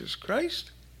as Jesus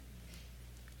Christ?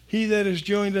 He that is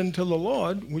joined unto the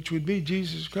Lord, which would be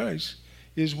Jesus Christ,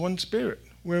 is one spirit.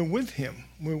 We're with him.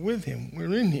 We're with him.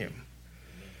 We're in him.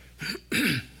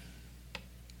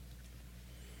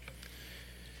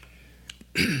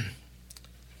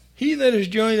 He that is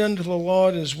joined unto the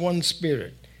Lord is one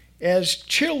spirit. As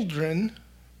children,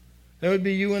 that would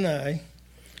be you and I,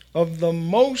 of the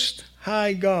Most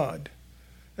High God.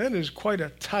 That is quite a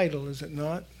title, is it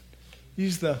not?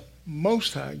 He's the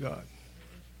Most High God.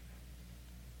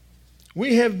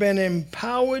 We have been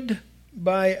empowered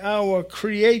by our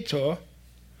Creator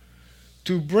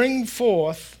to bring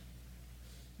forth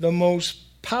the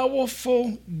most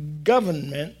powerful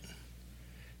government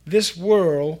this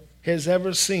world has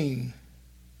ever seen,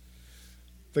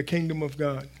 the kingdom of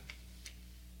God.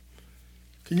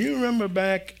 Can you remember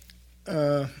back,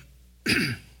 I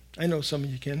know some of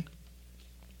you can.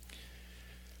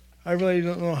 I really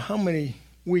don't know how many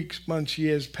weeks, months,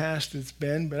 years past it's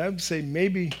been, but I would say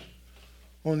maybe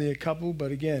only a couple,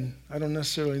 but again, I don't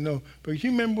necessarily know. But you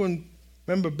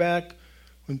remember back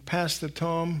when Pastor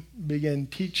Tom began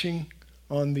teaching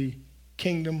on the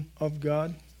kingdom of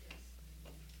God?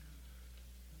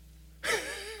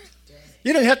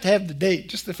 You don't have to have the date,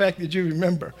 just the fact that you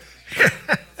remember.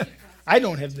 I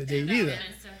don't have the date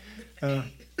either.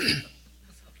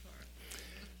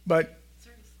 But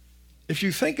if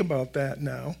you think about that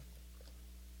now,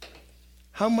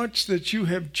 how much that you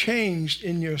have changed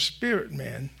in your spirit,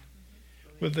 man,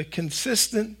 with the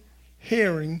consistent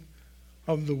hearing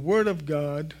of the Word of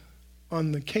God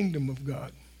on the kingdom of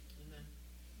God. Amen.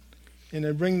 And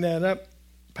I bring that up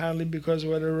partly because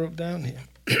of what I wrote down here.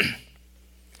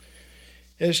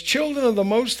 As children of the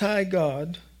Most High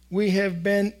God, we have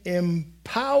been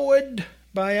empowered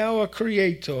by our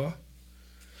Creator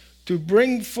to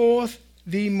bring forth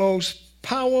the most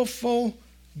powerful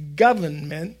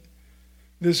government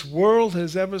this world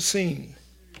has ever seen,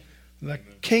 the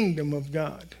kingdom of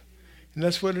God. And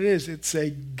that's what it is. It's a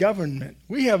government.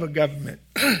 We have a government.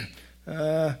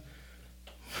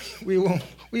 We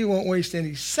won't waste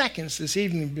any seconds this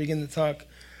evening to begin to talk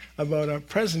about our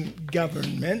present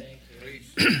government.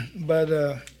 But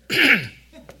the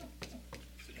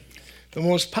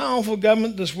most powerful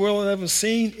government this world has ever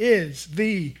seen is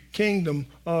the kingdom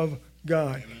of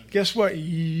God. Amen. Guess what?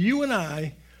 You and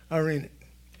I are in it.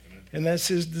 Amen. And that's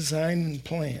his design and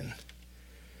plan.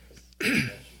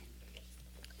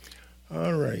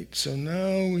 All right, so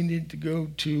now we need to go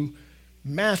to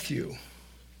Matthew.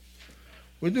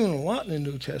 We're doing a lot in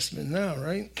the New Testament now,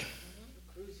 right?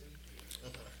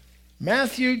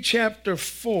 Matthew chapter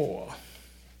 4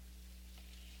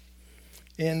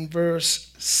 and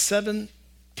verse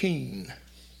 17.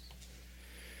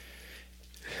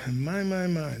 My,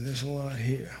 there's a lot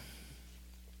here.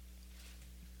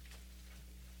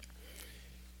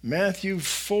 Matthew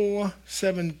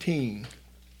 4:17.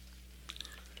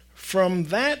 From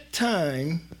that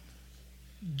time,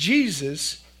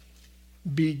 Jesus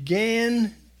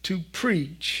began to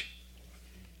preach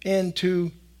and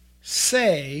to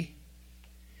say,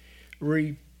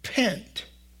 repent,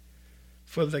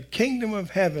 for the kingdom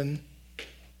of heaven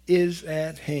is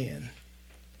at hand.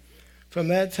 From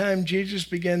that time, Jesus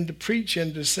began to preach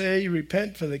and to say,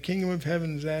 repent, for the kingdom of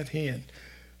heaven is at hand.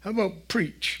 How about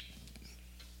preach?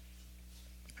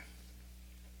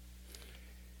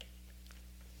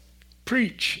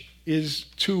 Preach is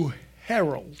to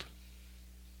herald,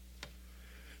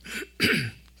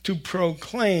 to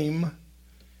proclaim,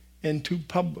 and to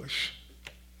publish.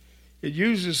 It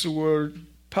uses the word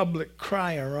public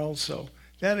crier also.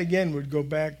 That again would go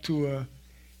back to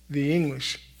the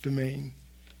English domain.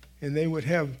 And they would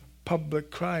have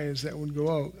public criers that would go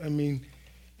out. I mean,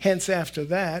 Hence, after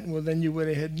that, well, then you would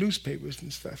have had newspapers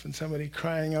and stuff, and somebody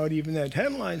crying out even that,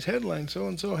 headlines,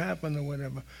 so-and-so happened or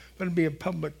whatever. But it'd be a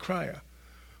public crier.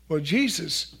 Well,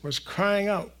 Jesus was crying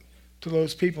out to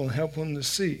those people and helping them to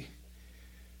see.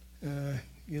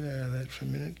 Get out of that for a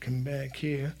minute, come back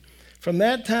here. From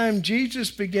that time,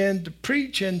 Jesus began to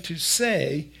preach and to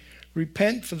say,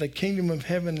 repent, for the kingdom of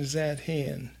heaven is at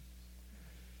hand.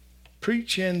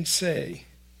 Preach and say.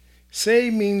 Say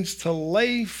means to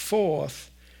lay forth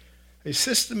a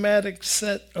systematic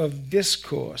set of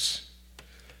discourse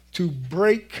to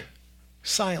break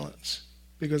silence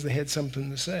because they had something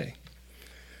to say.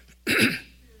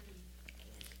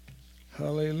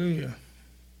 Hallelujah.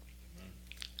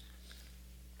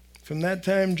 From that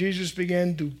time, Jesus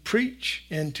began to preach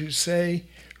and to say,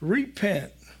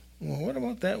 repent. Well, what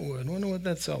about that word? I wonder what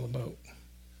that's all about.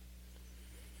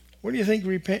 What do you think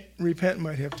repent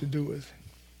might have to do with?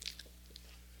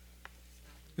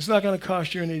 It's not going to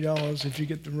cost you any dollars if you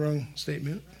get the wrong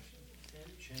statement.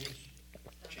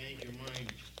 Change your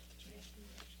mind.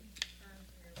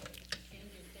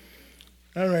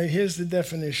 All right, here's the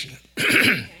definition.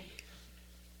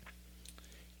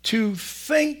 To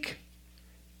think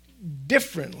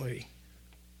differently,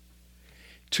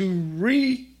 to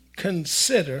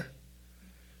reconsider,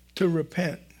 to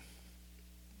repent,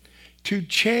 to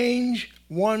change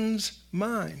one's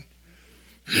mind.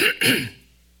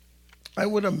 I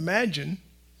would imagine,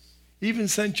 even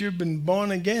since you've been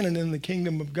born again and in the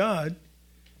kingdom of God,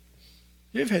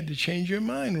 you've had to change your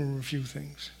mind over a few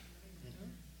things.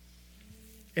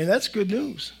 And that's good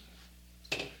news.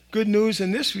 Good news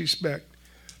in this respect.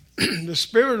 The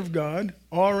Spirit of God,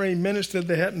 or a minister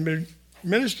that hadn't been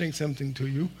ministering something to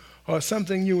you, or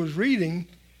something you was reading,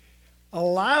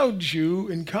 allowed you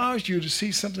and caused you to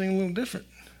see something a little different.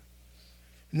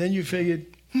 And then you figured,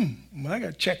 I got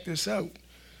to check this out.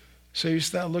 So you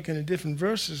start looking at different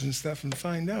verses and stuff and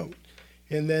find out.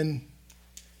 And then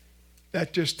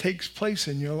that just takes place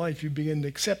in your life. You begin to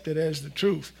accept it as the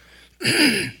truth.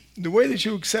 The way that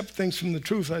you accept things from the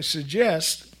truth, I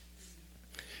suggest,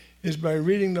 is by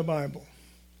reading the Bible.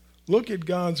 Look at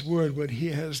God's word, what he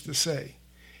has to say.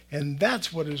 And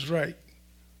that's what is right.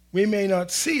 We may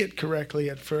not see it correctly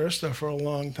at first or for a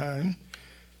long time.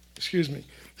 Excuse me.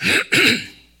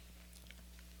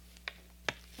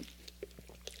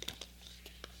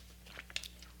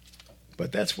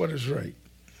 But that's what is right.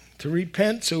 To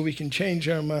repent so we can change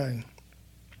our mind.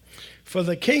 For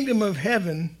the kingdom of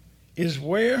heaven is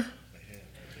where?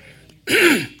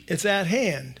 It's at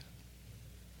hand.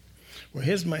 Well,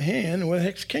 here's my hand. Where the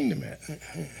heck's kingdom at?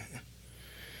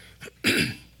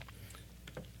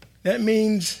 That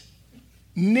means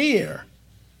near,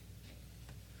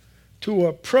 to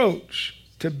approach,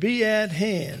 to be at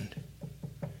hand,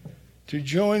 to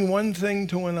join one thing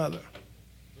to another.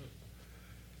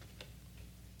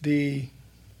 The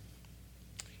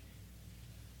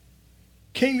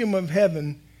kingdom of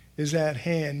heaven is at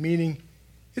hand, meaning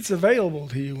it's available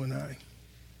to you and I.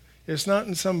 It's not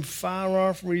in some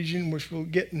far-off region which we'll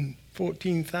get in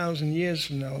 14,000 years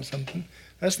from now or something.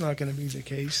 That's not going to be the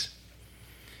case.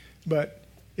 But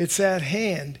it's at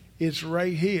hand. It's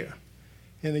right here.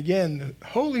 And again, the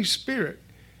Holy Spirit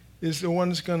is the one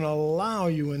that's going to allow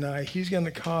you and I. He's going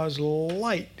to cause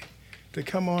light to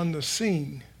come on the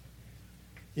scene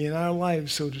in our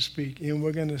lives, so to speak. And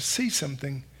we're going to see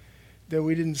something that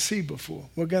we didn't see before.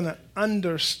 We're going to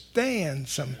understand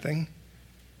something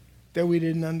that we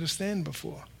didn't understand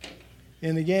before.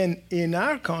 And again, in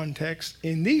our context,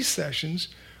 in these sessions,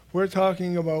 we're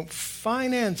talking about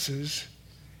finances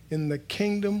in the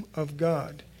kingdom of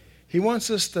God. He wants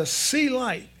us to see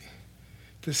light,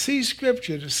 to see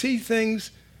Scripture, to see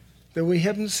things that we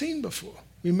haven't seen before.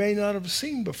 We may not have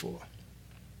seen before.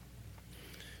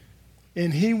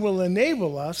 And he will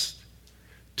enable us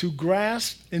to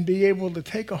grasp and be able to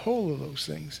take a hold of those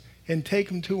things and take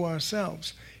them to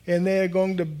ourselves. And they are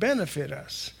going to benefit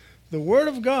us. The Word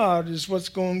of God is what's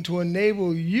going to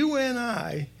enable you and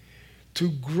I to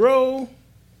grow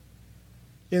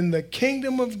in the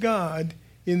kingdom of God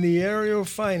in the area of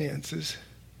finances.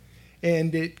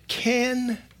 And it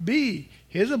can be,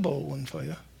 here's a bold one for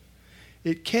you,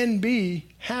 it can be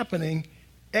happening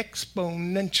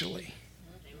exponentially.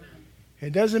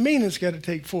 It doesn't mean it's got to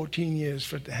take 14 years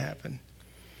for it to happen.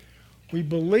 We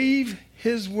believe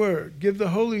his word. Give the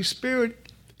Holy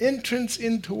Spirit entrance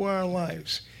into our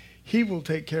lives. He will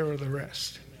take care of the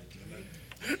rest.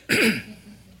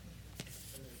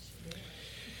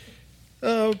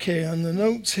 Okay, on the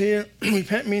notes here,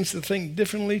 repent means to think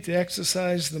differently, to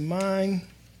exercise the mind,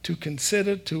 to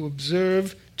consider, to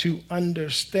observe, to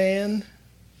understand.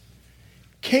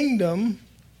 Kingdom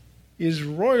is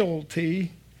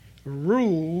royalty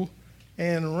rule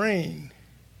and reign.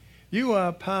 You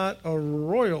are part of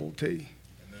royalty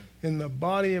in the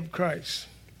body of Christ.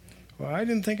 Well, I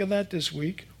didn't think of that this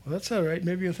week. Well, that's all right.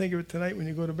 Maybe you'll think of it tonight when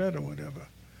you go to bed or whatever.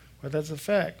 But that's a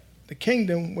fact. The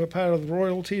kingdom, we're part of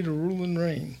royalty to rule and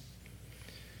reign.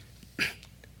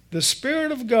 The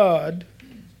Spirit of God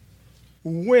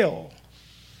will.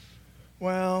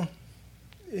 Well,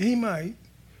 he might.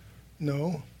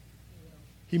 No.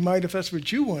 He might if that's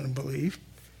what you want to believe.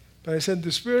 But I said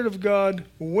the Spirit of God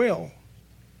will,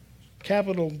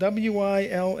 capital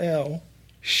W-I-L-L,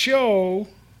 show,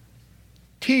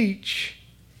 teach,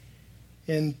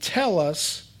 and tell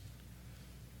us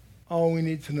all we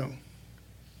need to know.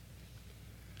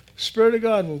 Spirit of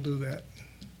God will do that.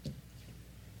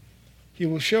 He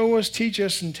will show us, teach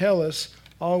us, and tell us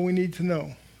all we need to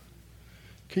know.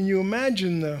 Can you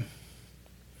imagine I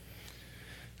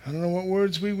don't know what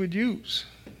words we would use.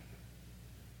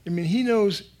 I mean, he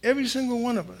knows every single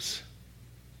one of us.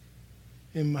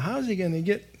 And how's he going to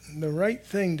get the right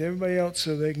thing to everybody else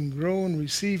so they can grow and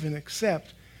receive and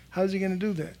accept? How's he going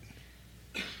to do that?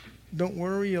 Don't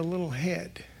worry your little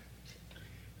head.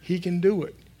 He can do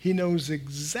it. He knows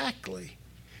exactly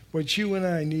what you and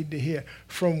I need to hear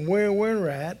from where we're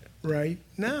at right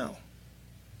now.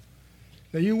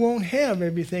 Now, you won't have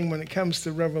everything when it comes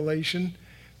to Revelation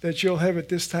that you'll have at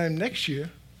this time next year,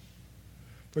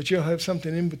 but you'll have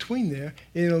something in between there,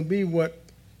 and it'll be what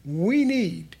we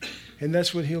need, and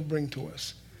that's what he'll bring to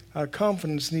us. Our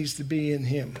confidence needs to be in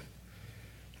him.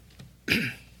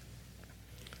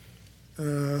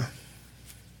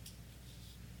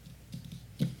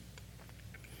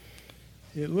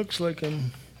 It looks like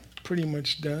I'm pretty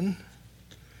much done.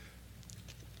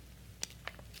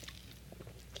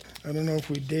 I don't know if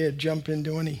we dare jump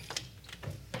into any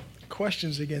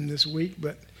questions again this week,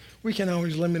 but we can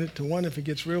always limit it to one if it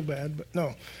gets real bad. But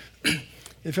no,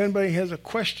 if anybody has a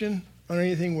question on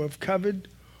anything we've covered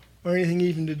or anything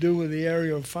even to do with the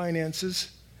area of finances,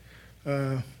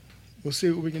 we'll see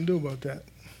what we can do about that.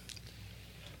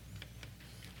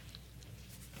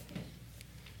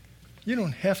 You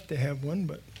don't have to have one,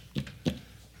 but I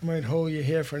might hold you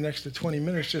here for an extra 20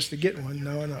 minutes just to get one.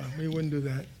 No, we wouldn't do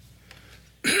that.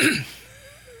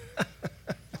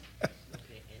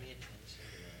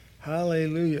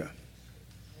 Hallelujah.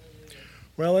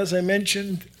 Well, as I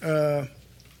mentioned, I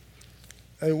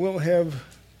will have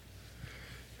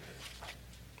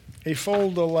a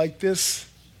folder like this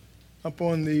up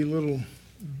on the little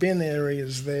bin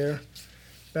areas there,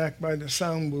 back by the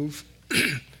sound booth.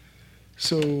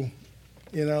 So,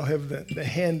 I'll have the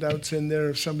handouts in there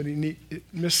if somebody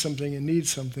missed something and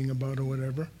needs something about or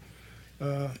whatever.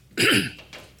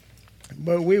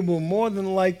 But we will more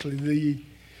than likely,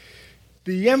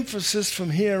 the emphasis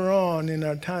from here on in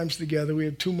our times together, we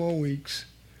have 2 more weeks,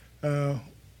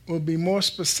 will be more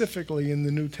specifically in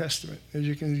the New Testament. As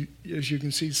you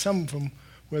can see, some of them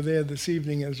were there this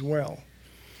evening as well.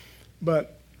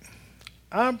 But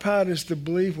our part is to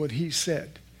believe what he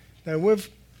said. Now, we've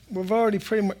already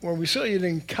pretty much, we certainly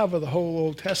didn't cover the whole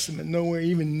Old Testament, nowhere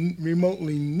even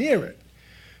remotely near it.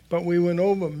 But we went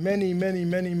over many, many,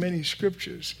 many, many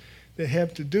scriptures that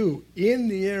have to do in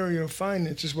the area of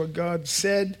finances, what God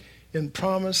said and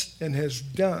promised and has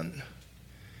done.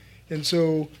 And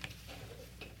so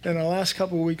in our last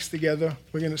couple of weeks together,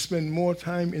 we're going to spend more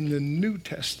time in the New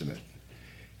Testament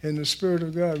and the Spirit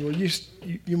of God. Well,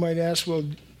 you might ask, well,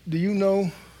 do you know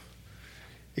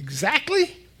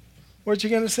exactly what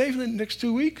you're going to say for the next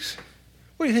 2 weeks?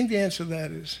 What do you think the answer to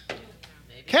that is?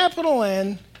 Maybe. Capital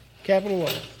N, capital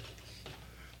O.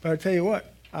 But I tell you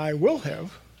what, I will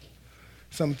have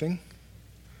something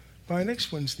by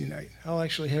next Wednesday night. I'll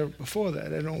actually have it before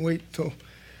that. I don't wait till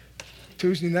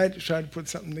Tuesday night to try to put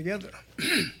something together.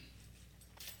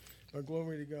 But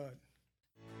glory to God.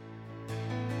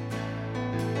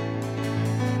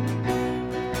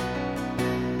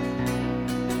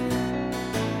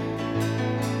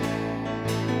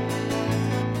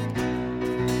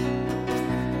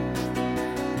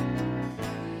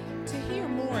 To hear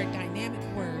more dynamic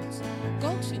words, go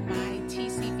to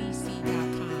mytcvc.com.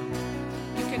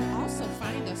 You can also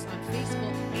find us on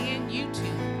Facebook and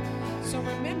YouTube. So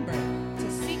remember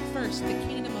to seek first the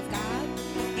kingdom of God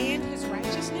and his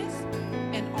righteousness,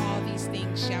 and all these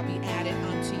things shall be added